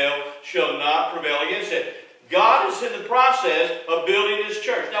gates of hell shall not prevail against it. God is in the process of building His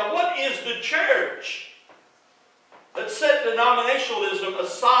church. Now, what is the church? Let's set denominationalism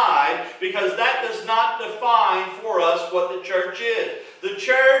aside, because that does not define for us what the church is. The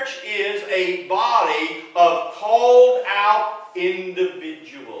church is a body of called out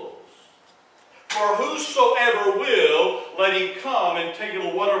individuals. For whosoever will, let him come and take of the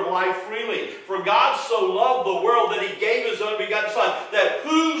water of life freely. For God so loved the world that He gave His only begotten Son, that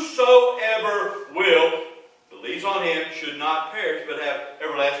whosoever will, believes on Him, should not perish, but have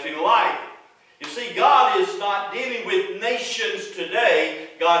everlasting life. You see, God is not dealing with nations today.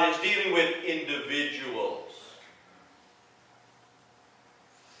 God is dealing with individuals.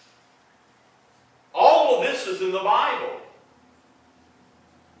 All of this is in the Bible.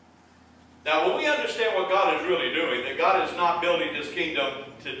 Now, when we understand what God is really doing, that God is not building His kingdom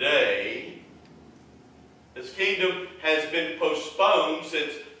today, His kingdom has been postponed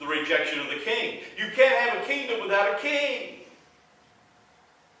since the rejection of the king. You can't have a kingdom without a king.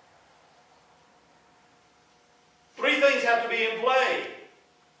 Three things have to be in play.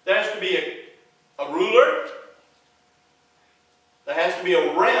 There has to be a ruler. There has to be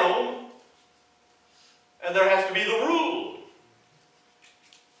a realm. And there has to be the ruled.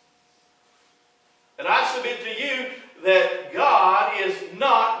 And I submit to you that God is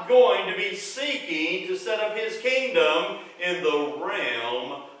not going to be seeking to set up His kingdom in the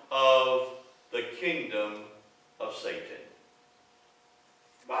realm of the kingdom of Satan.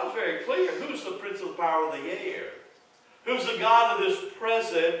 The Bible's very clear. Who's the prince of the power of the air? Who's the God of this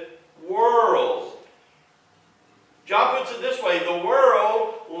present world? John puts it this way: the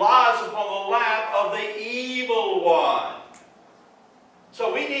world lies upon the lap of the evil one.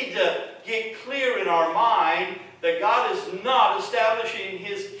 So we need to get clear in our mind that God is not establishing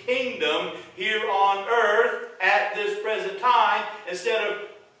His kingdom here on earth at this present time. Instead of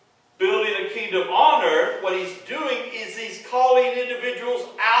building a kingdom on earth, what he's doing is he's calling individuals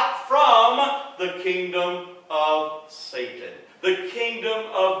out from the kingdom of Satan, the kingdom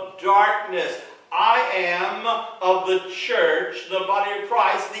of darkness. I am of the church, the body of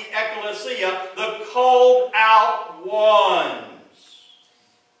Christ, the ecclesia, the called out ones.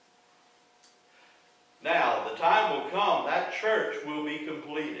 Now, the time will come, that church will be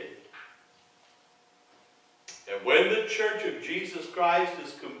completed. And when the church of Jesus Christ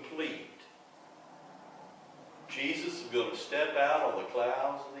is complete, Jesus is going to step out on the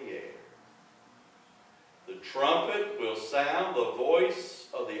clouds of the air. The trumpet will sound, the voice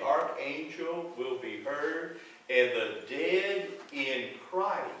of the archangel will be heard, and the dead in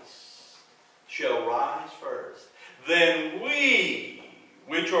Christ shall rise first. Then we,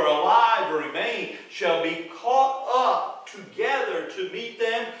 which are alive or remain, shall be caught up together to meet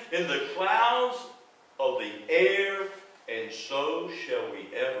them in the clouds of the air, and so shall we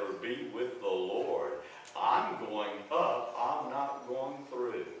ever be with the Lord. I'm going up, I'm not going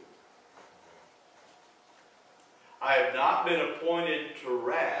through. I have not been appointed to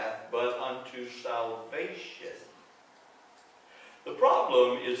wrath, but unto salvation. The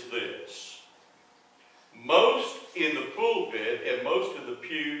problem is this. Most in the pulpit and most in the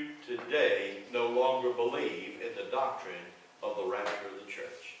pew today no longer believe in the doctrine of the rapture of the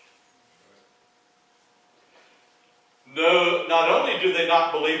church. No, not only do they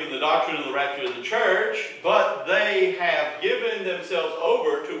not believe in the doctrine of the rapture of the church, but they have given themselves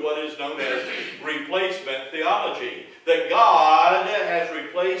over to what is known as replacement theology. That God has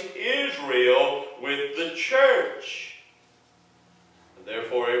replaced Israel with the church. And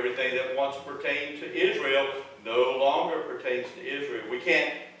therefore, everything that once pertained to Israel no longer pertains to Israel. We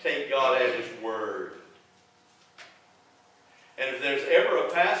can't take God at His word. And if there's ever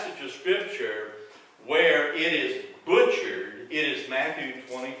a passage of Scripture where it is butchered, it is Matthew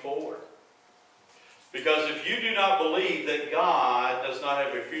 24. Because if you do not believe that God does not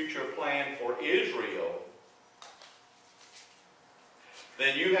have a future plan for Israel,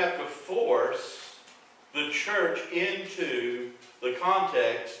 then you have to force the church into the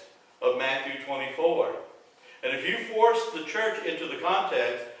context of Matthew 24. And if you force the church into the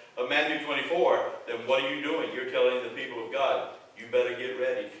context of Matthew 24, then what are you doing? You're telling the people of God, you better get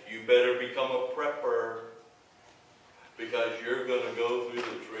ready. You better become a prepper, because you're going to go through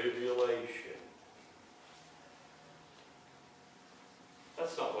the tribulation.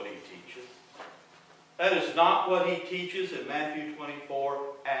 That's not what He teaches. That is not what He teaches in Matthew 24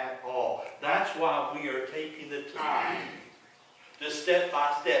 at all. That's why we are taking the time to step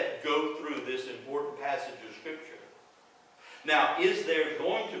by step go through this important passage of Scripture. Now, is there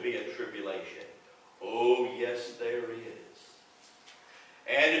going to be a tribulation? Oh, yes, there is.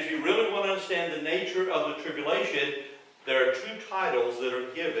 And if you really want to understand the nature of the tribulation, there are two titles that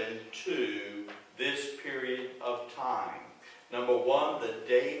are given to this period of time. Number one, the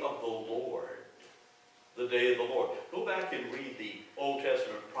day of the Lord. The day of the Lord. Go back and read the Old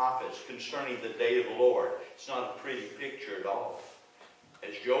Testament prophets concerning the day of the Lord. It's not a pretty picture at all.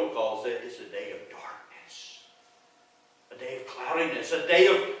 As Joel calls it, it's a day of darkness. A day of cloudiness. A day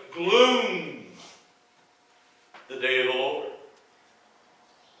of gloom. The day of the Lord.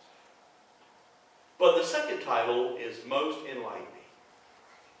 But the second title is most enlightening.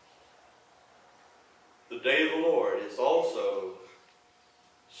 The day of the Lord is also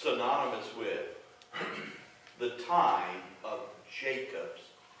synonymous with the time of Jacob's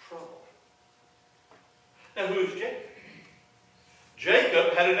trouble. Now, who is Jacob?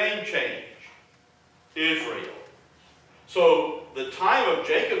 Jacob had a name change. Israel. So, the time of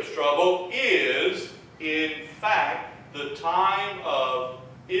Jacob's trouble is, in fact, the time of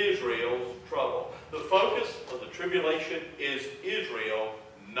Israel's trouble. The focus of the tribulation is Israel,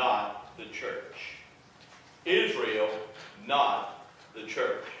 not the church. Israel, not the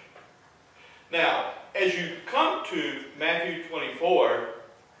church. Now, as you come to Matthew 24,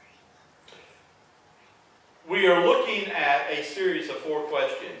 we are looking at a series of 4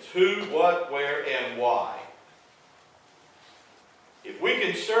 questions. Who, what, where, and why. If we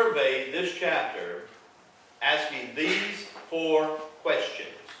can survey this chapter asking these 4 questions,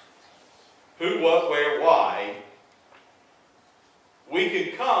 who, what, where, why, we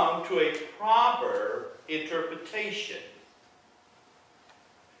can come to a proper interpretation.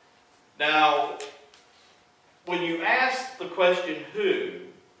 Now, when you ask the question who,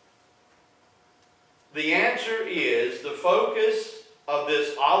 the answer is the focus of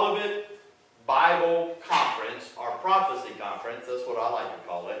this Olivet Bible Conference, or Prophecy Conference, that's what I like to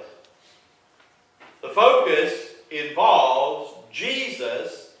call it. The focus involves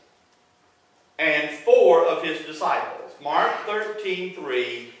Jesus and 4 of His disciples. Mark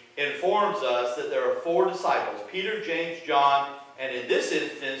 13:3 informs us that there are 4 disciples, Peter, James, John, and in this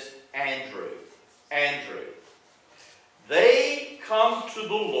instance, Andrew. They come to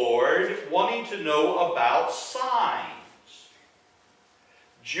the Lord wanting to know about signs.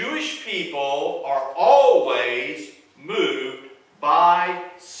 Jewish people are always moved by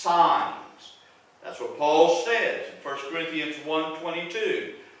signs. That's what Paul says in 1 Corinthians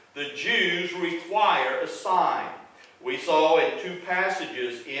 1:22. The Jews require a sign. We saw in 2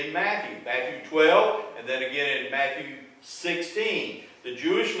 passages in Matthew 12, and then again in Matthew 16. The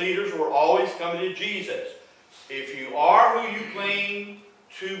Jewish leaders were always coming to Jesus. If you are who you claim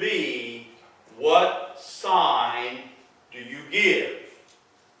to be, what sign do you give?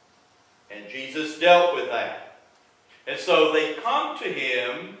 And Jesus dealt with that. And so they come to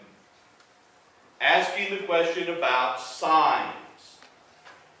him asking the question about signs.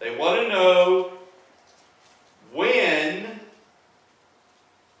 They want to know when,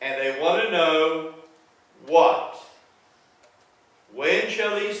 and they want to know what. When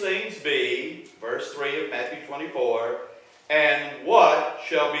shall these things be? Verse 3 of Matthew 24. And what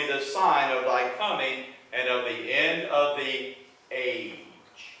shall be the sign of thy coming and of the end of the age?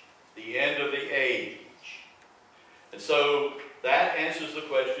 The end of the age. And so that answers the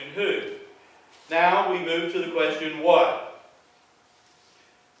question who. Now we move to the question what.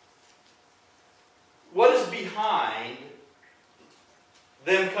 What is behind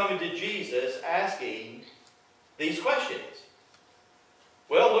them coming to Jesus asking these questions?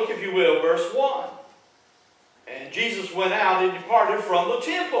 Well, look if you will, verse 1. And Jesus went out and departed from the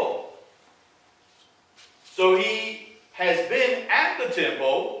temple. So he has been at the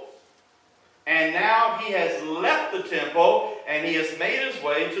temple, and now he has left the temple, and he has made his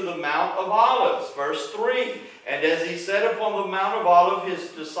way to the Mount of Olives. Verse 3. And as he sat upon the Mount of Olives,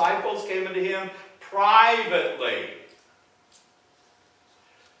 his disciples came unto him privately.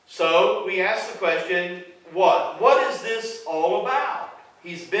 So we ask the question, what? What is this all about?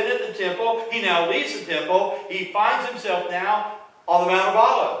 He's been at the temple. He now leaves the temple. He finds himself now on the Mount of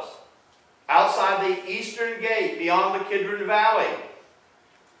Olives, outside the eastern gate, beyond the Kidron Valley.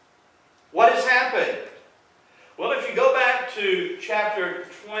 What has happened? Well, if you go back to chapter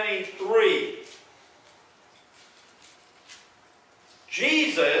 23,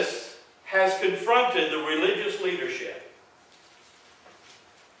 Jesus has confronted the religious leadership.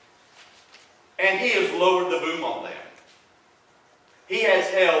 And he has lowered the boom on them. He has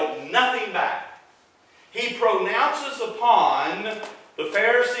held nothing back. He pronounces upon the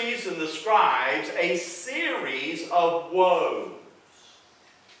Pharisees and the scribes a series of woes.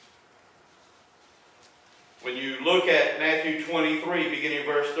 When you look at Matthew 23, beginning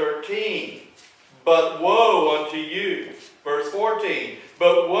verse 13, but woe unto you. Verse 14,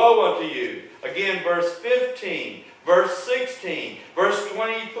 but woe unto you. Again, verse 15, verse 16, verse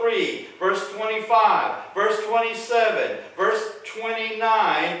 23, verse 25, verse 27, verse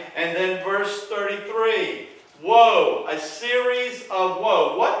 29, and then verse 33. Woe, a series of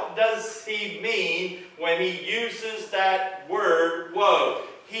woe. What does he mean when he uses that word woe?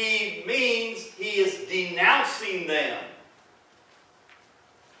 He means he is denouncing them.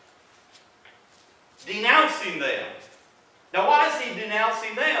 Denouncing them. Now, why is he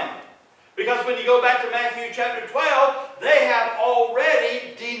denouncing them? Because when you go back to Matthew chapter 12, they have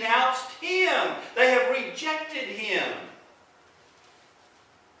already denounced him. They have rejected him.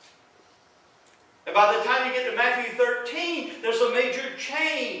 And by the time you get to Matthew 13, there's a major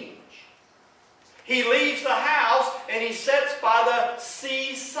change. He leaves the house and he sits by the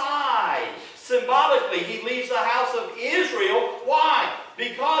seaside. Symbolically, he leaves the house of Israel. Why?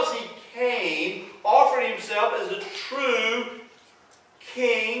 Because he came, offered himself as a true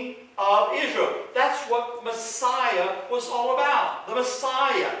king of Israel. That's what Messiah was all about. The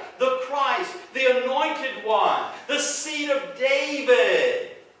Messiah, the Christ, the anointed one, the seed of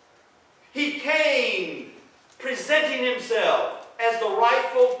David. He came presenting himself as the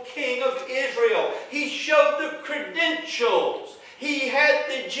rightful king of Israel. He showed the credentials. He had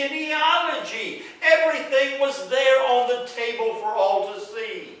the genealogy. Everything was there on the table for all to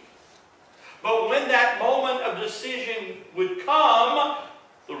see. But when that moment of decision would come,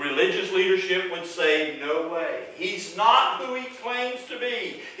 the religious leadership would say, no way. He's not who he claims to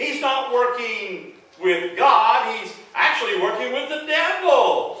be. He's not working with God. He's actually working with the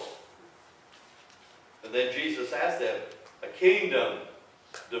devil. And then Jesus asked them, a kingdom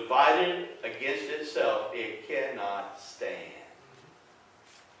divided against itself, it cannot stand.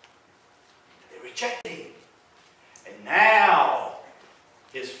 They rejected him. And now,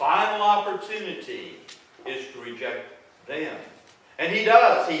 his final opportunity is to reject them. And he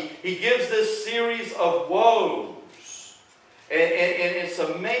does. He gives this series of woes. And it's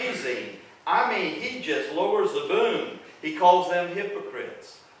amazing. I mean, he just lowers the boom. He calls them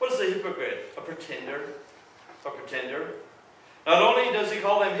hypocrites. What is a hypocrite? A pretender. A pretender. Not only does he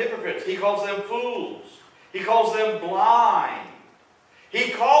call them hypocrites, he calls them fools. He calls them blind.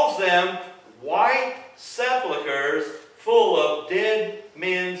 He calls them white sepulchres full of dead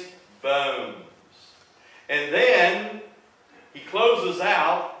men's bones. And then he closes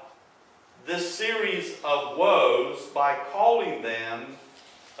out this series of woes by calling them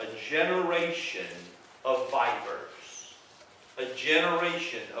a generation of vipers. A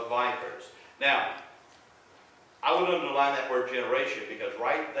generation of vipers. Now, I would underline that word generation because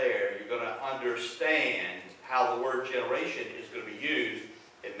right there you're going to understand how the word generation is going to be used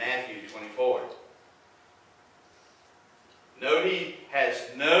in Matthew 24. Note he has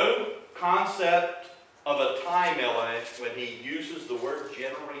no concept of a time element when he uses the word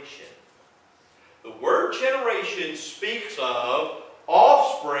generation. The word generation speaks of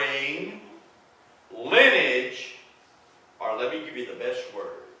offspring, lineage, or let me give you the best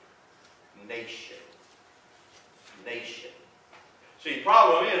word, nation. Nation. See, the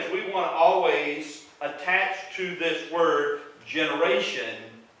problem is we want to always attach to this word generation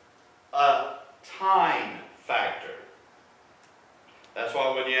a time factor. That's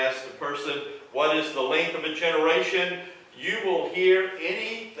why when you ask the person, what is the length of a generation? You will hear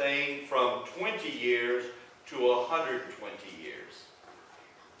anything from 20 years to 120 years.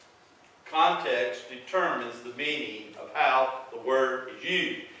 Context determines the meaning of how the word is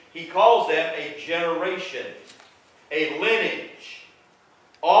used. He calls them a generation, a lineage,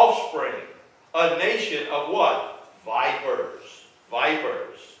 offspring, a nation of what? Vipers.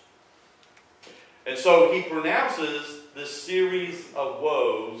 Vipers. And so he pronounces this series of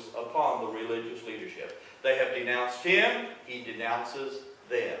woes upon the religious leadership. They have denounced him, he denounces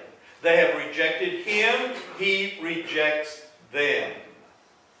them. They have rejected him, he rejects them.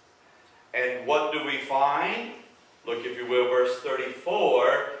 And what do we find? Look, if you will, verse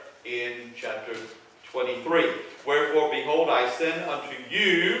 34 in chapter 23. Wherefore, behold, I send unto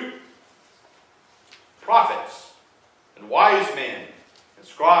you prophets and wise men and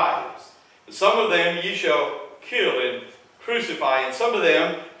scribes. And some of them ye shall kill and crucify, and some of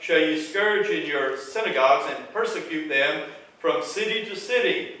them shall ye scourge in your synagogues and persecute them from city to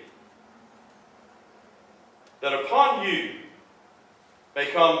city, that upon you may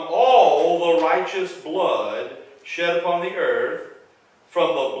come all the righteous blood shed upon the earth, from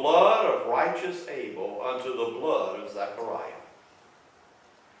the blood of righteous Abel unto the blood of Zechariah.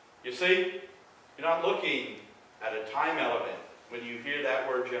 You see, you're not looking at a time element. When you hear that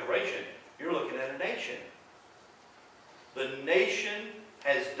word generation, you're looking at a nation. The nation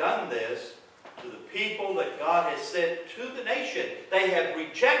has done this to the people that God has sent to the nation. They have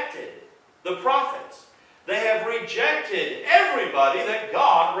rejected the prophets. They have rejected everybody that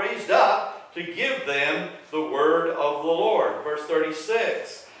God raised up to give them the word of the Lord. Verse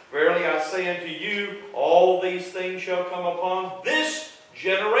 36, verily I say unto you, all these things shall come upon this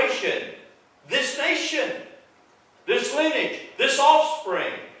generation, this nation, this lineage, this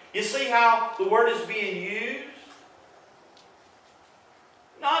offspring. You see how the word is being used?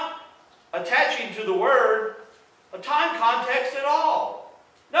 Not attaching to the word a time context at all.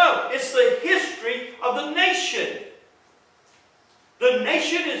 No, it's the history of the nation. The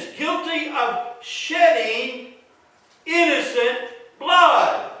nation is guilty of shedding innocent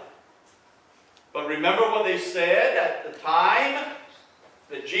blood. But remember what they said at the time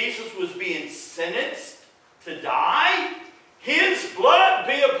that Jesus was being sentenced to die? His blood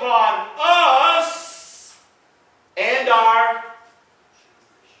be upon us and our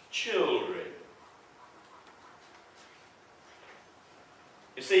children.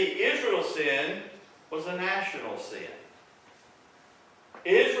 You see, Israel's sin was a national sin.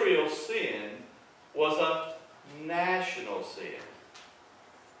 Israel's sin was a national sin.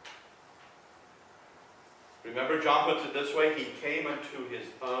 Remember, John puts it this way, he came unto his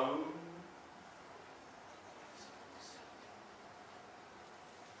own.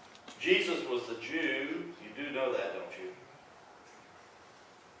 Jesus was a Jew. You do know that, don't you?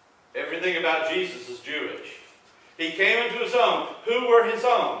 Everything about Jesus is Jewish. He came into his own. Who were his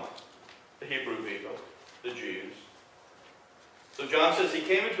own? The Hebrew people, the Jews. So John says he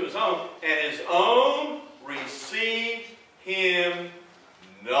came into his own, and his own received him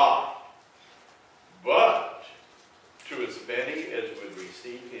not. But to as many as would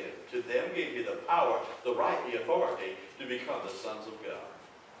receive him, to them gave he the power, the right, the authority to become the sons of God.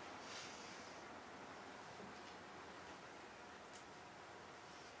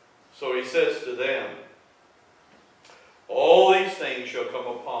 So he says to them, all these things shall come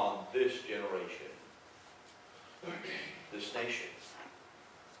upon this generation. this nation.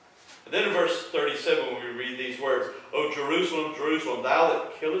 And then in verse 37, when we read these words, O Jerusalem, Jerusalem, thou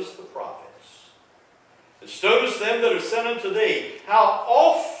that killest the prophets, and stonest them that are sent unto thee, how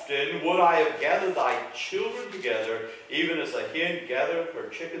often would I have gathered thy children together, even as a hen gathereth her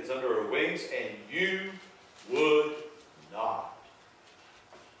chickens under her wings, and you would not.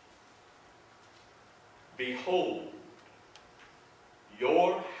 Behold,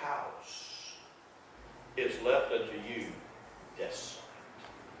 your house is left unto you desolate.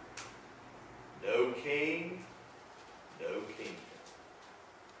 No king, no kingdom.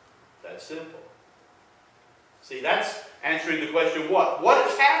 That's simple. See, that's answering the question, what? What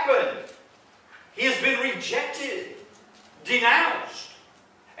has happened? He has been rejected, denounced.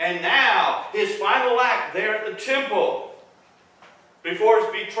 And now, his final act there at the temple, before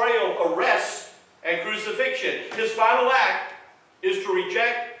his betrayal, arrest, and crucifixion, his final act is to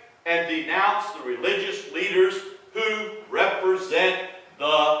reject and denounce the religious leaders who represent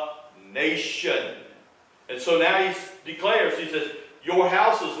the nation. And so now he declares, he says, your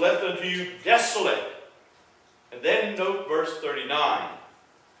house is left unto you desolate. And then note verse 39.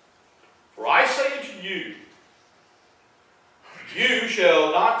 For I say unto you, you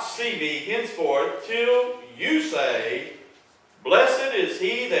shall not see me henceforth till you say, blessed is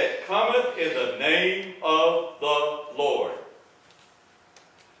he that cometh in the name of the Lord.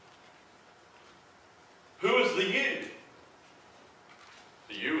 Who is the you?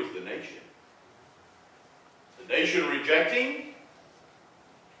 The you is the nation. The nation rejecting,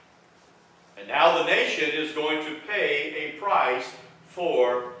 and now the nation is going to pay a price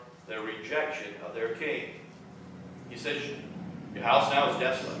for their rejection of their king. He says, your house now is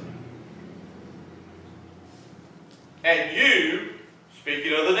desolate. And you,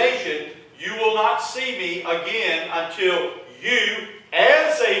 speaking of the nation, you will not see me again until you,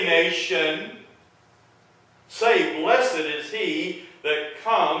 as a nation, say, blessed is he that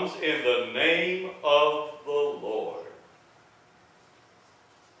comes in the name of the Lord.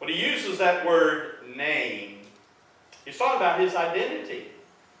 When he uses that word name, he's talking about his identity.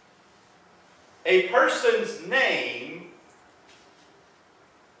 A person's name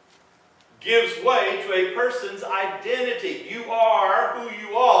gives way to a person's identity. You are who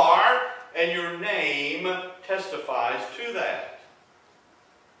you are, and your name testifies to that.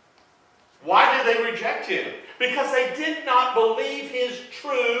 Why did they reject him? Because they did not believe his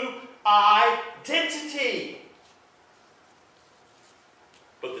true identity.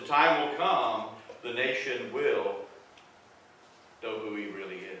 But the time will come, the nation will know who he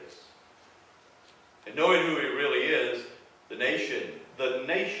really is. And knowing who he really is, the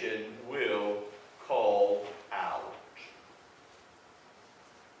nation will call out.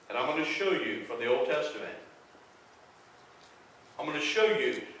 And I'm going to show you from the Old Testament, I'm going to show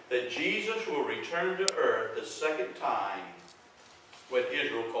you that Jesus will return to earth the second time when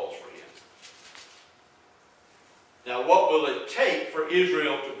Israel calls for him. Now, what will it take for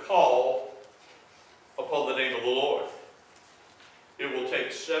Israel to call upon the name of the Lord? It will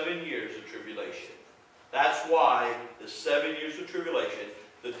take 7 years of tribulation. That's why the 7 years of tribulation,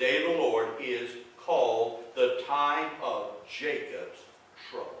 the day of the Lord, is called the time of Jacob's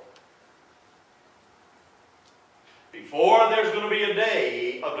trouble. Before there's going to be a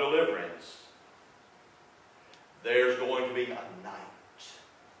day of deliverance, there's going to be a night.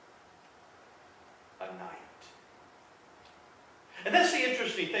 A night. And that's the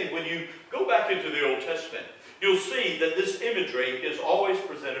interesting thing. When you go back into the Old Testament, you'll see that this imagery is always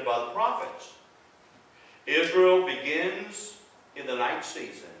presented by the prophets. Israel begins in the night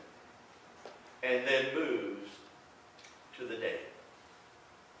season and then moves to the day.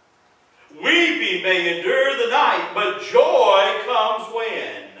 Weeping may endure the night, but joy comes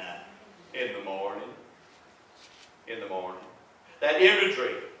when? In the morning. In the morning. That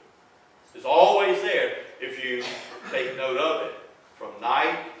imagery is always there if you take note of it. From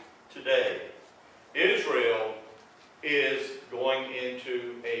night to day, Israel is going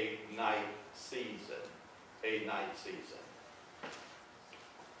into a night season. A night season.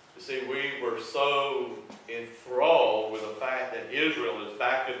 You see, we were so enthralled with the fact that Israel is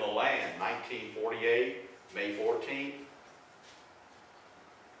back in the land, 1948, May 14th.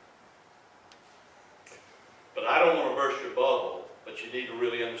 But I don't want to burst your bubble, but you need to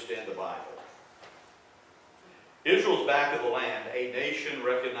really understand the Bible. Israel's back in the land, a nation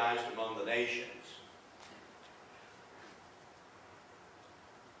recognized among the nations.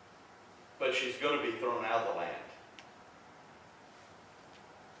 But she's going to be thrown out of the land.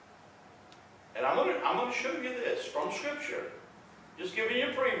 And I'm going to show you this from Scripture. Just giving you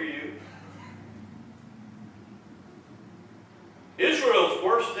a preview. Israel's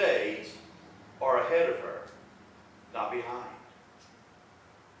worst days are ahead of her. not behind.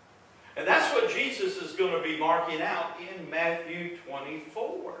 And that's what Jesus is going to be marking out in Matthew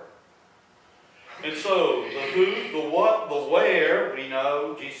 24. And so, the who, the what, the where, we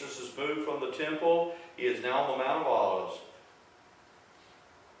know Jesus has moved from the temple. He is now on the Mount of Olives.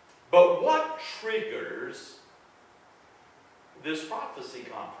 But what triggers this prophecy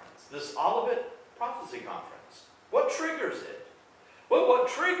conference, this Olivet prophecy conference? What triggers it? Well, what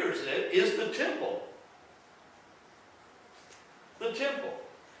triggers it is the temple. The temple.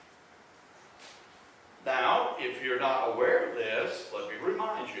 Now, if you're not aware of this, let me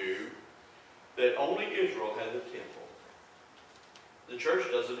remind you that only Israel had a temple. The church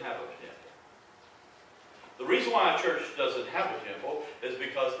doesn't have a temple. The reason why a church doesn't have a temple is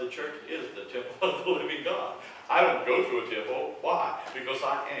because the church is the temple of the living God. I don't go to a temple. Why? Because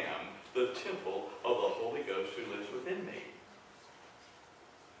I am the temple of the Holy Ghost who lives within me.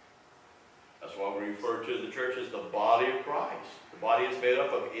 That's why we refer to the church as the body of Christ. The body is made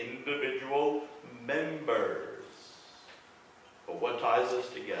up of individual members. But what ties us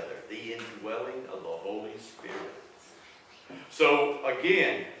together? The indwelling of the Holy Spirit. So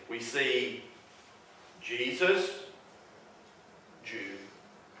again, we see Jesus, Jew.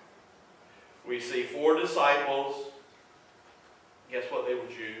 We see 4 disciples. Guess what? They were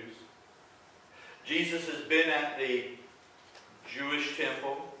Jews. Jesus has been at the Jewish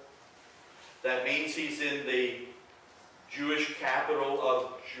temple. That means he's in the Jewish capital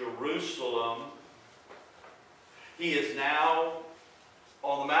of Jerusalem. He is now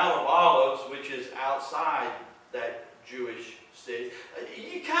on the Mount of Olives, which is outside that Jewish city.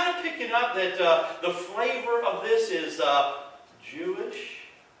 You kind of picking up that the flavor of this is Jewish.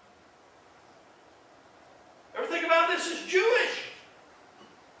 Ever think about this as Jewish?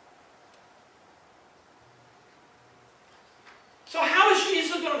 So how is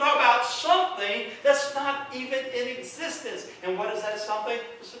Jesus going to talk about something that's not even in existence? And what is that something?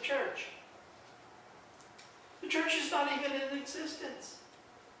 It's the church. The church is not even in existence.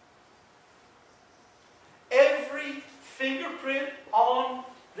 Every fingerprint on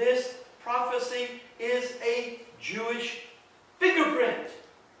this prophecy is a Jewish fingerprint.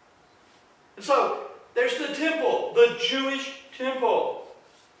 And so, there's the temple, the Jewish temple.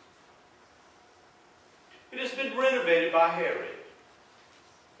 It has been renovated by Herod.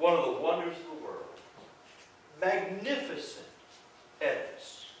 One of the wonders of the world. Magnificent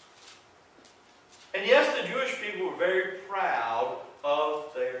edifice. And yes, the Jewish people were very proud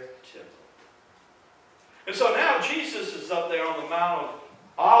of their temple. And so now Jesus is up there on the Mount of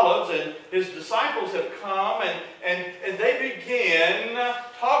Olives, and his disciples have come, and they begin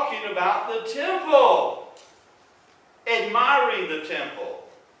talking about the temple, admiring the temple.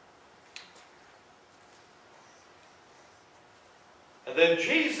 And then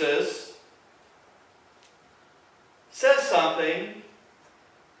Jesus says something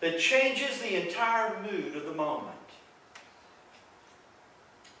that changes the entire mood of the moment.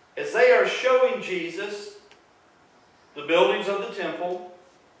 As they are showing Jesus the buildings of the temple,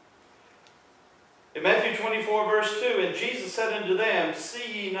 in Matthew 24, verse 2, and Jesus said unto them,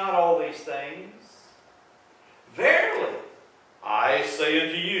 See ye not all these things? Verily, I say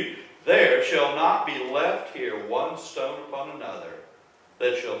unto you, there shall not be left here one stone upon another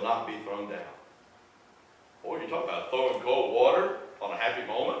that shall not be thrown down. Boy, you talk about throwing cold water on a happy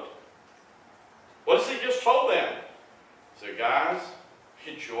moment. What has he just told them? He said, guys,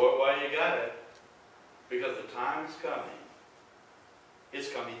 enjoy it while you got it, because the time is coming.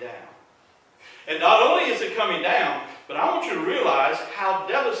 It's coming down. And not only is it coming down, but I want you to realize how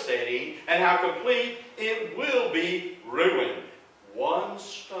devastating and how complete it will be ruined. One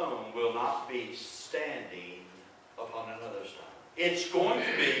stone will not be standing upon another stone. It's going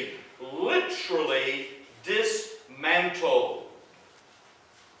to be literally dismantled.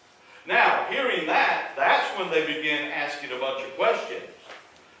 Now, hearing that, that's when they begin asking a bunch of questions.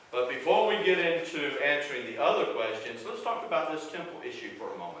 But before we get into answering the other questions, let's talk about this temple issue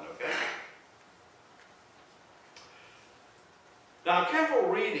for a moment, okay? Now, careful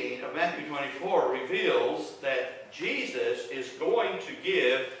reading of Matthew 24 reveals that Jesus is going to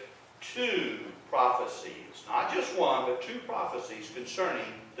give 2 prophecies. Not just one, but 2 prophecies concerning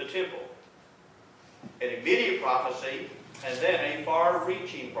the temple. An immediate prophecy, and then a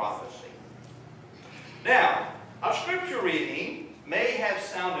far-reaching prophecy. Now, our scripture reading may have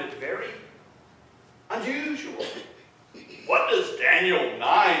sounded very unusual. What does Daniel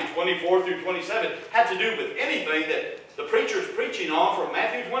 9, 24 through 27 have to do with anything that the preacher's preaching on from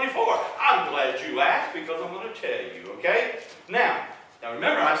Matthew 24? I'm glad you asked, because I'm going to tell you, okay? Now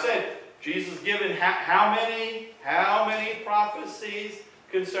remember I said Jesus given how many prophecies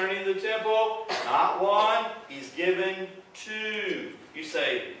concerning the temple? Not one. He's given two. You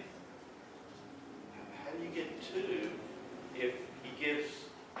say, how do you get two if he gives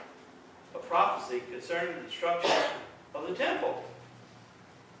a prophecy concerning the destruction of the temple?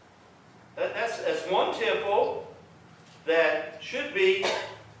 That's one temple that should be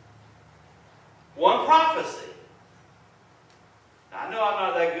one prophecy. Now, I know I'm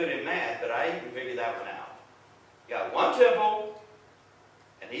not that good in math, but I even figured that one out. You got one temple,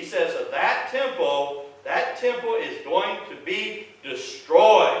 and he says of that temple is going to be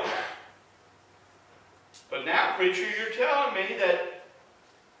destroyed. But now, preacher, you're telling me that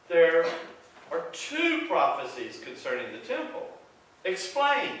there are two prophecies concerning the temple.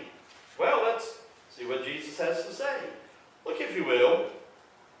 Explain. Well, let's see what Jesus has to say. Look, if you will,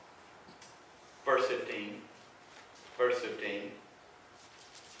 verse 15. Verse 15.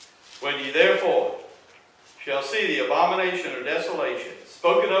 When ye therefore shall see the abomination or desolation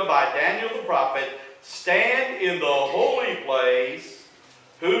spoken of by Daniel the prophet stand in the holy place,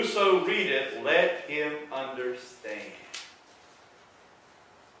 whoso readeth, let him understand.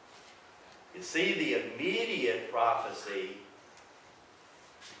 You see, the immediate prophecy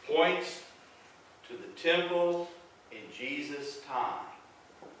points to the temple in Jesus' time.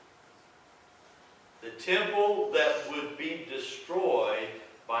 The temple that would be destroyed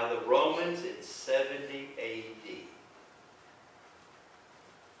by the Romans in 70 A.D.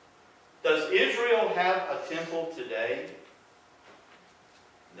 Does Israel have a temple today?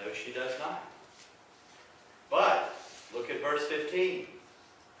 No, she does not. But look at verse 15.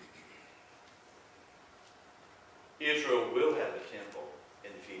 Israel will have a temple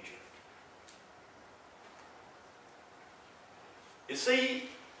in the future. You see,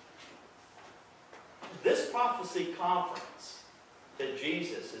 this prophecy conference that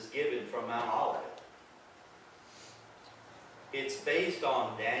Jesus is given from Mount Olivet, it's based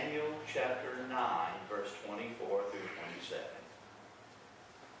on Daniel chapter 9, verse 24 through 27.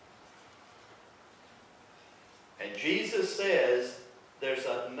 And Jesus says there's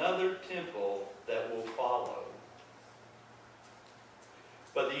another temple that will follow.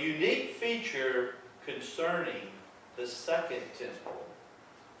 But the unique feature concerning the second temple,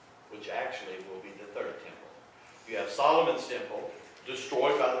 which actually will be the third temple. You have Solomon's temple,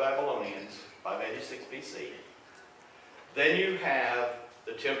 destroyed by the Babylonians, 586 BC. Then you have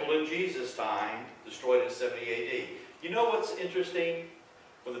the temple in Jesus' time, destroyed in 70 AD. You know what's interesting?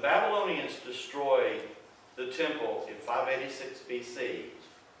 When the Babylonians destroyed the temple in 586 BC,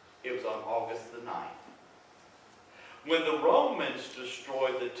 it was on August the 9th. When the Romans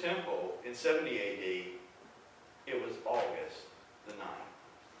destroyed the temple in 70 AD, it was August the 9th.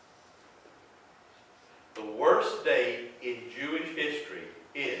 The worst date in Jewish history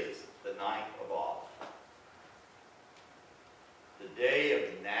is the 9th of Av. The day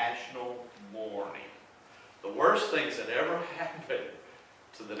of national mourning. The worst things that ever happened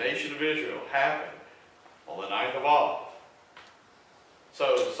to the nation of Israel happened on the 9th of Av.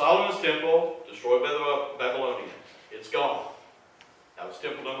 So Solomon's temple, destroyed by the Babylonians. It's gone. That was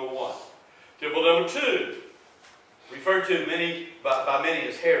temple number 1. Temple number 2, referred to by many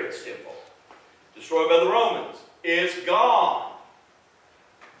as Herod's temple, destroyed by the Romans. It's gone.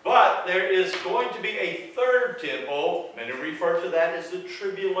 But there is going to be a third temple. Many refer to that as the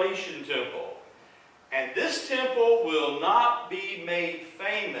Tribulation temple. And this temple will not be made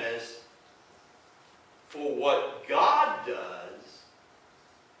famous for what God does.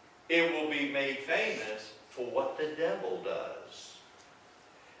 It will be made famous for what the devil does.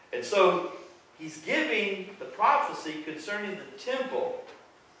 And so he's giving the prophecy concerning the temple,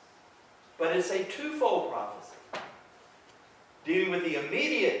 but it's a twofold prophecy. Dealing with the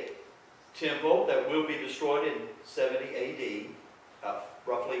immediate temple that will be destroyed in 70 AD,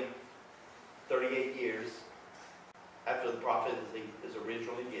 roughly 38 years after the prophecy is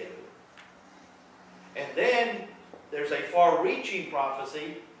originally given. And then there's a far-reaching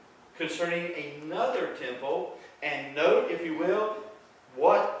prophecy concerning another temple. And note, if you will,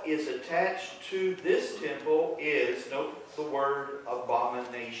 what is attached to this temple is, note the word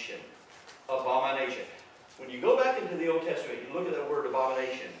abomination. Abomination. When you go back into the Old Testament, you look at that word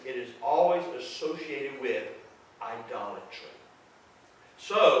abomination, it is always associated with idolatry.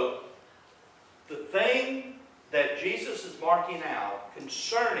 So, the thing that Jesus is marking out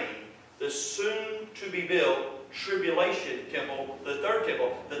concerning the soon-to-be-built tribulation temple, the third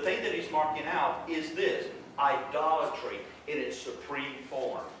temple, the thing that he's marking out is this: idolatry in its supreme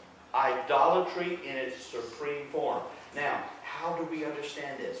form. Idolatry in its supreme form. Now, how do we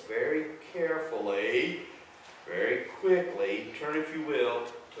understand this? Very carefully, very quickly, turn, if you will,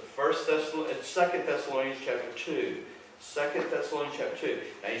 to 2 Thessalonians chapter 2. 2 Thessalonians chapter 2.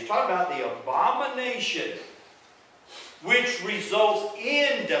 Now he's talking about the abomination which results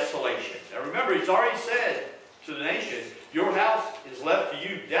in desolation. Now remember, he's already said to the nation, your house is left to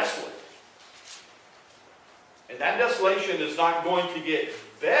you desolate. And that desolation is not going to get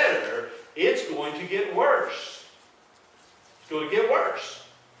better, it's going to get worse. It's going to get worse.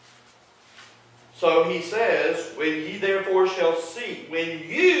 So he says, when ye therefore shall see, when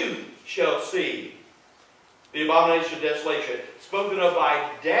you shall see the abomination of desolation, spoken of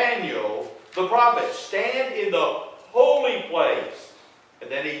by Daniel the prophet, stand in the holy place. And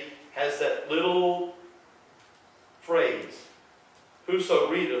then he has that little phrase,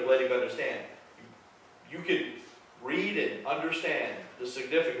 whoso readeth, let him understand. You can read and understand the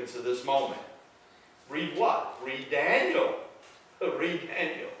significance of this moment. Read what? Read Daniel. Read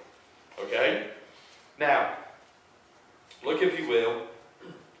Daniel. Okay? Now, look if you will,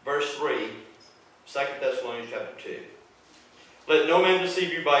 verse 3, 2 Thessalonians chapter 2. Let no man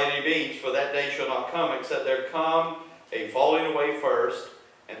deceive you by any means, for that day shall not come, except there come a falling away first,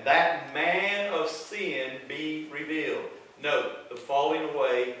 and that man of sin be revealed. Note, the falling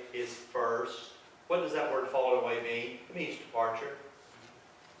away is first. What does that word falling away mean? It means departure.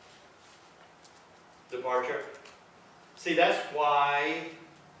 Departure. See, that's why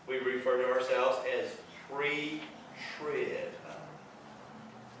we refer to ourselves as pre-trib.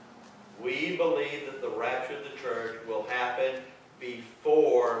 We believe that the rapture of the church will happen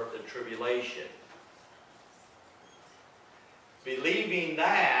before the tribulation. Believing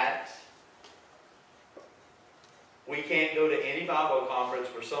that, we can't go to any Bible conference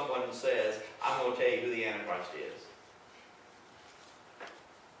where someone says, I'm going to tell you who the Antichrist is.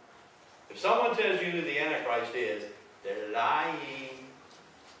 If someone tells you who the Antichrist is, they're lying.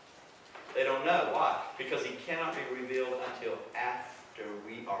 They don't know. Why? Because he cannot be revealed until after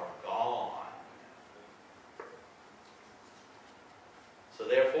we are gone. So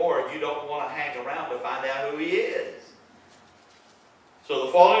therefore, you don't want to hang around to find out who he is. So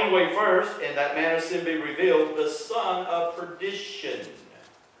the falling away first, and that man of sin be revealed, the son of perdition.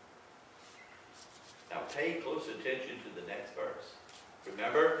 Now pay close attention to the next verse.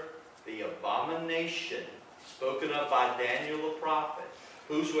 Remember, the abomination spoken of by Daniel the prophet.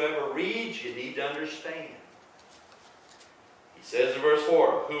 Whosoever reads, you need to understand. He says in verse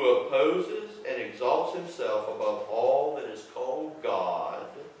 4, who opposes and exalts himself above all that is called God,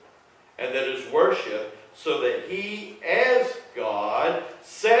 and that is worshipped, so that he, as God,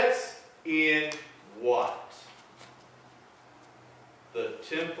 sets in what? The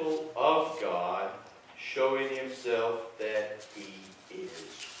temple of God, showing himself that he is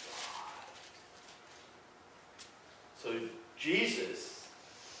God. So Jesus,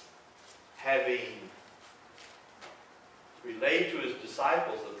 having relayed to his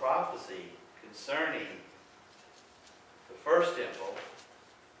disciples the prophecy concerning the first temple,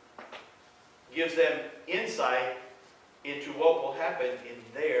 gives them insight into what will happen in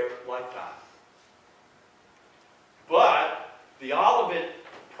their lifetime. But the Olivet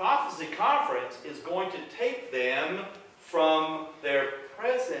Prophecy Conference is going to take them from their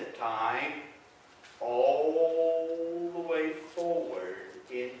present time all the way forward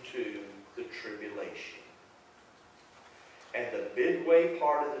into the tribulation. And the midway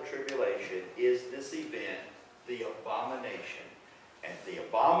part of the tribulation is this event, the abomination. And the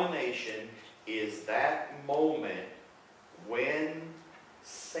abomination is that moment when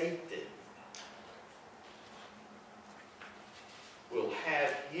Satan will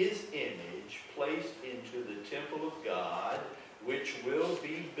have his image placed into the temple of God, which will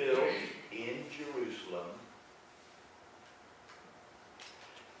be built in Jerusalem.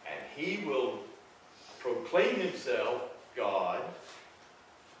 And he will proclaim himself God,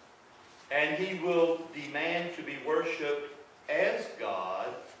 and he will demand to be worshipped as God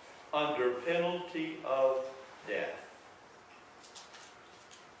under penalty of death.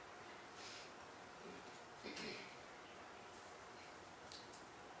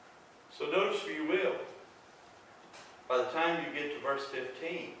 So notice, if you will, by the time you get to verse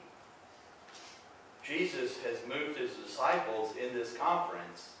 15, Jesus has moved his disciples in this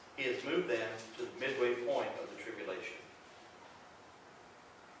conference. He has moved them to the midway point of the tribulation.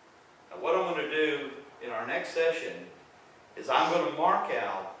 Now what I'm going to do in our next session is I'm going to mark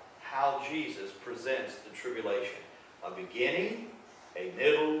out how Jesus presents the tribulation. A beginning, a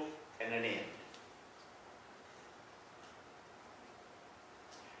middle, and an end.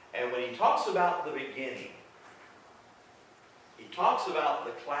 And when he talks about the beginning, he talks about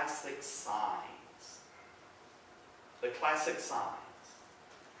the classic signs. The classic signs.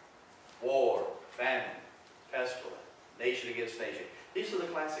 War, famine, pestilence, nation against nation. These are the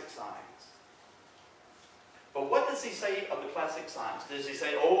classic signs. But what does he say of the classic signs? Does he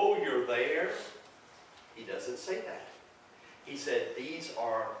say, oh, you're there? He doesn't say that. He said, these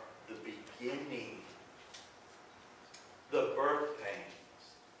are the beginning, the birth pains,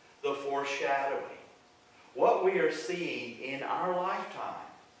 the foreshadowing. What we are seeing in our lifetime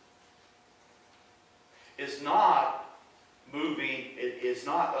is not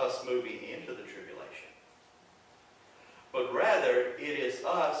us moving into the tribulation, but rather it is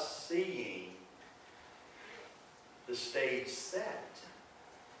us seeing the stage set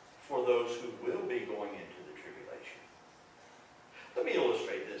for those who will be going into the tribulation. Let me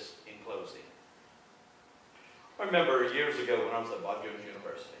illustrate this in closing. I remember years ago when I was at Bob Jones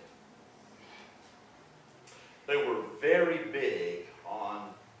University, they were very big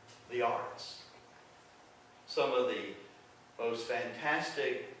on the arts. Some of the most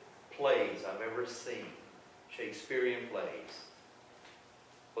fantastic plays I've ever seen, Shakespearean plays,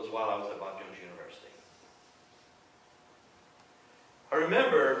 was while I was at Bob Jones University. I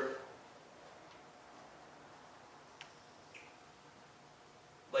remember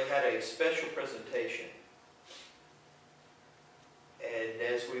they had a special presentation, and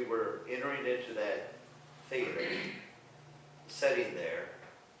as we were entering into that theater, setting there,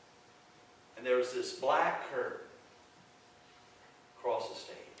 and there was this black curtain across the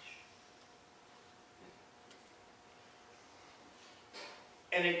stage.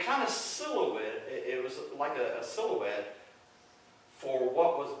 And it kind of silhouette, it was like a silhouette for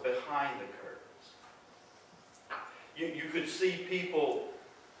what was behind the curtains. You could see people,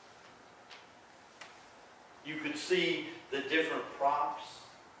 you could see the different props,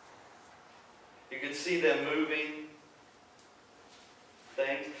 you could see them moving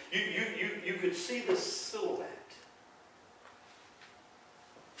things. You could see the silhouette.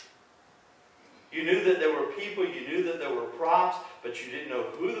 You knew that there were people, you knew that there were props, but you didn't know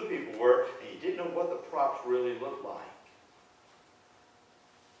who the people were, and you didn't know what the props really looked like.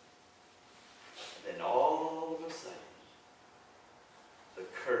 And then all of a sudden, the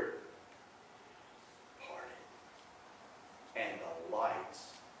curtain parted, and the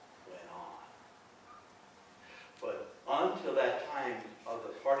lights went on. But until that time of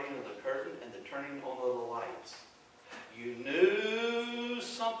the parting of the curtain and the turning on of the lights, you knew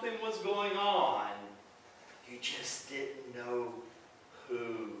something was going on. You just didn't know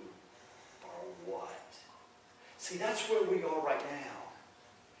who or what. See, that's where we are right now.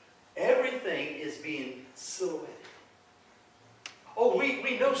 Everything is being silhouetted. Oh,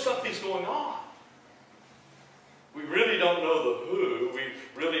 we know something's going on. We really don't know the who. We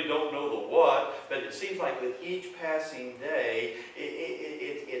really don't know the what. But it seems like with each passing day,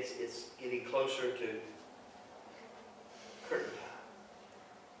 it's getting closer to curtain time.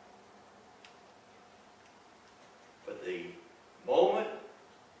 But the moment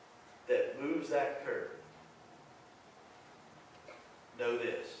that moves that curtain, know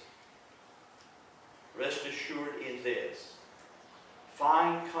this. Rest assured in this.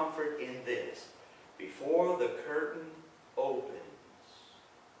 Find comfort in this. Before the curtain opens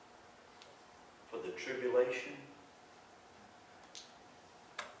for the tribulation,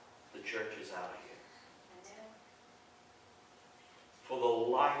 the church is out of here. For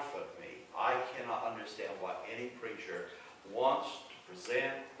the life of me, I cannot understand why any preacher wants to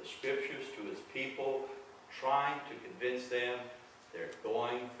present the scriptures to his people, trying to convince them they're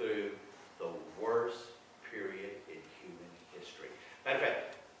going through the worst period in human history. Matter of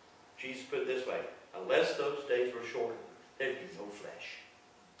fact, Jesus put it this way, unless those days were shortened, there'd be no flesh.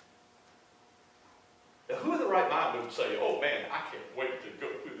 Now, who in the right mind would say, oh man, I can't wait to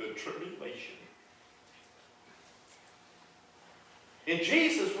go through the tribulation? In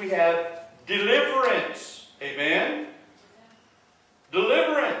Jesus, we have deliverance. Amen?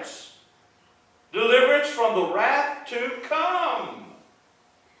 Deliverance. Deliverance from the wrath to come.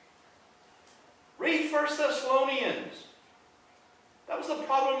 Read 1 Thessalonians. That was the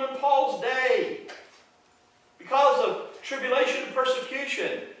problem in Paul's day. Because of tribulation and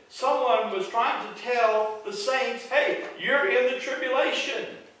persecution, someone was trying to tell the saints, hey, you're in the tribulation.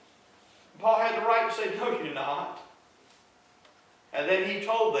 Paul had to write and say, no, you're not. And then he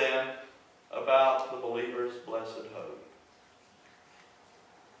told them about the believer's blessed hope.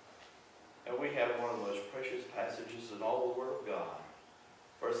 And we have one of the most precious passages in all the Word of God.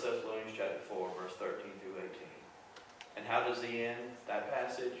 1 Thessalonians chapter 4, verse 13 through 18. And how does he end that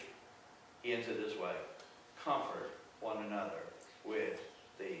passage? He ends it this way. Comfort one another with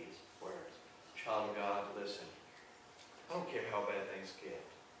these words. Child of God, listen. I don't care how bad things get.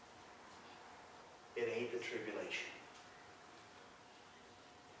 It ain't the tribulation.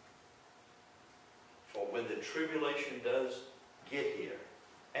 For when the tribulation does get here,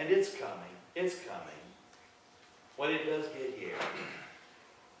 and it's coming, when it does get here,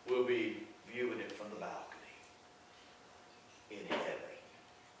 we'll be viewing it from the balcony in heaven.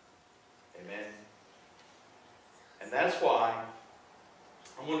 Amen. And that's why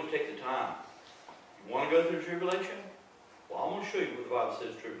I'm going to take the time. You want to go through tribulation? Well, I'm going to show you what the Bible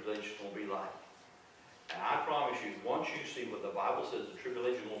says tribulation is going to be like. And I promise you, once you see what the Bible says the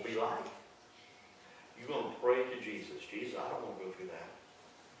tribulation is going to be like, you're going to pray to Jesus. Jesus, I don't want to go through that.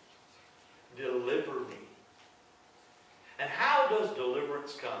 Deliver me. And how does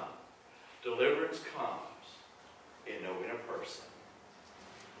deliverance come? Deliverance comes in knowing a person.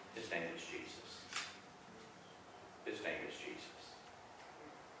 His name is Jesus. His name is Jesus.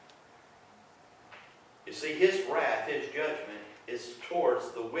 You see, his wrath, his judgment is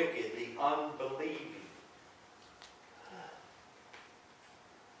towards the wicked, the unbelieving.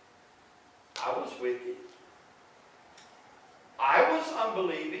 I was wicked. I was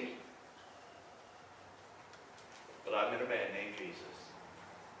unbelieving. But I met a man named Jesus.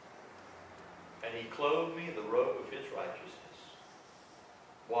 And he clothed me in the robe of his righteousness.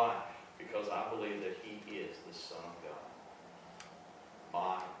 Why? Because I believe that he is the Son of God.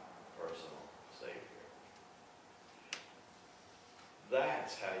 My personal Savior.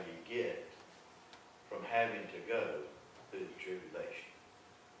 That's how you get from having to go through the tribulation.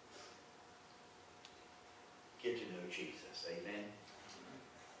 Get to know Jesus. Amen.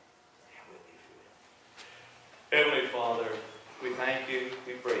 Heavenly Father, we thank you,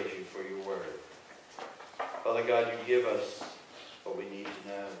 we praise you for your word. Father God, you give us what we need to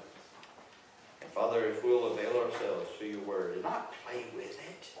know. And Father, if we'll avail ourselves to your word and not play with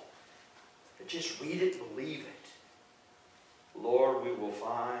it, but just read it, believe it, Lord, we will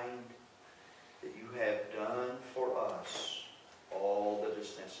find that you have done for us all that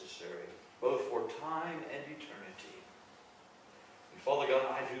is necessary, both for time and eternity. And Father God,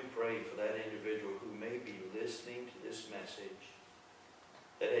 I do pray for that individual who may be listening to this message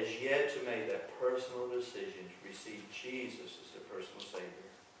that has yet to make that personal decision to receive Jesus as their personal Savior.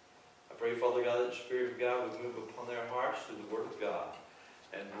 I pray, Father God, that the Spirit of God would move upon their hearts through the Word of God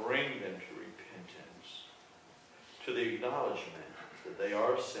and bring them to repentance, to the acknowledgement that they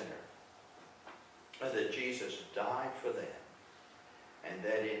are a sinner and that Jesus died for them, and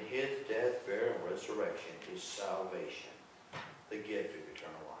that in his death, burial, and resurrection is salvation, the gift of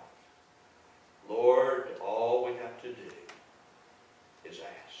eternal life. Lord, all we have to do is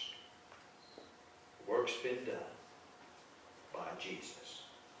ask. The work's been done by Jesus.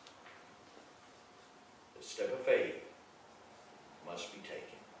 The step of faith must be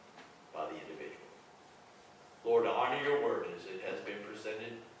taken by the individual. Lord, honor your word as it has been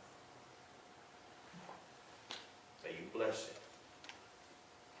presented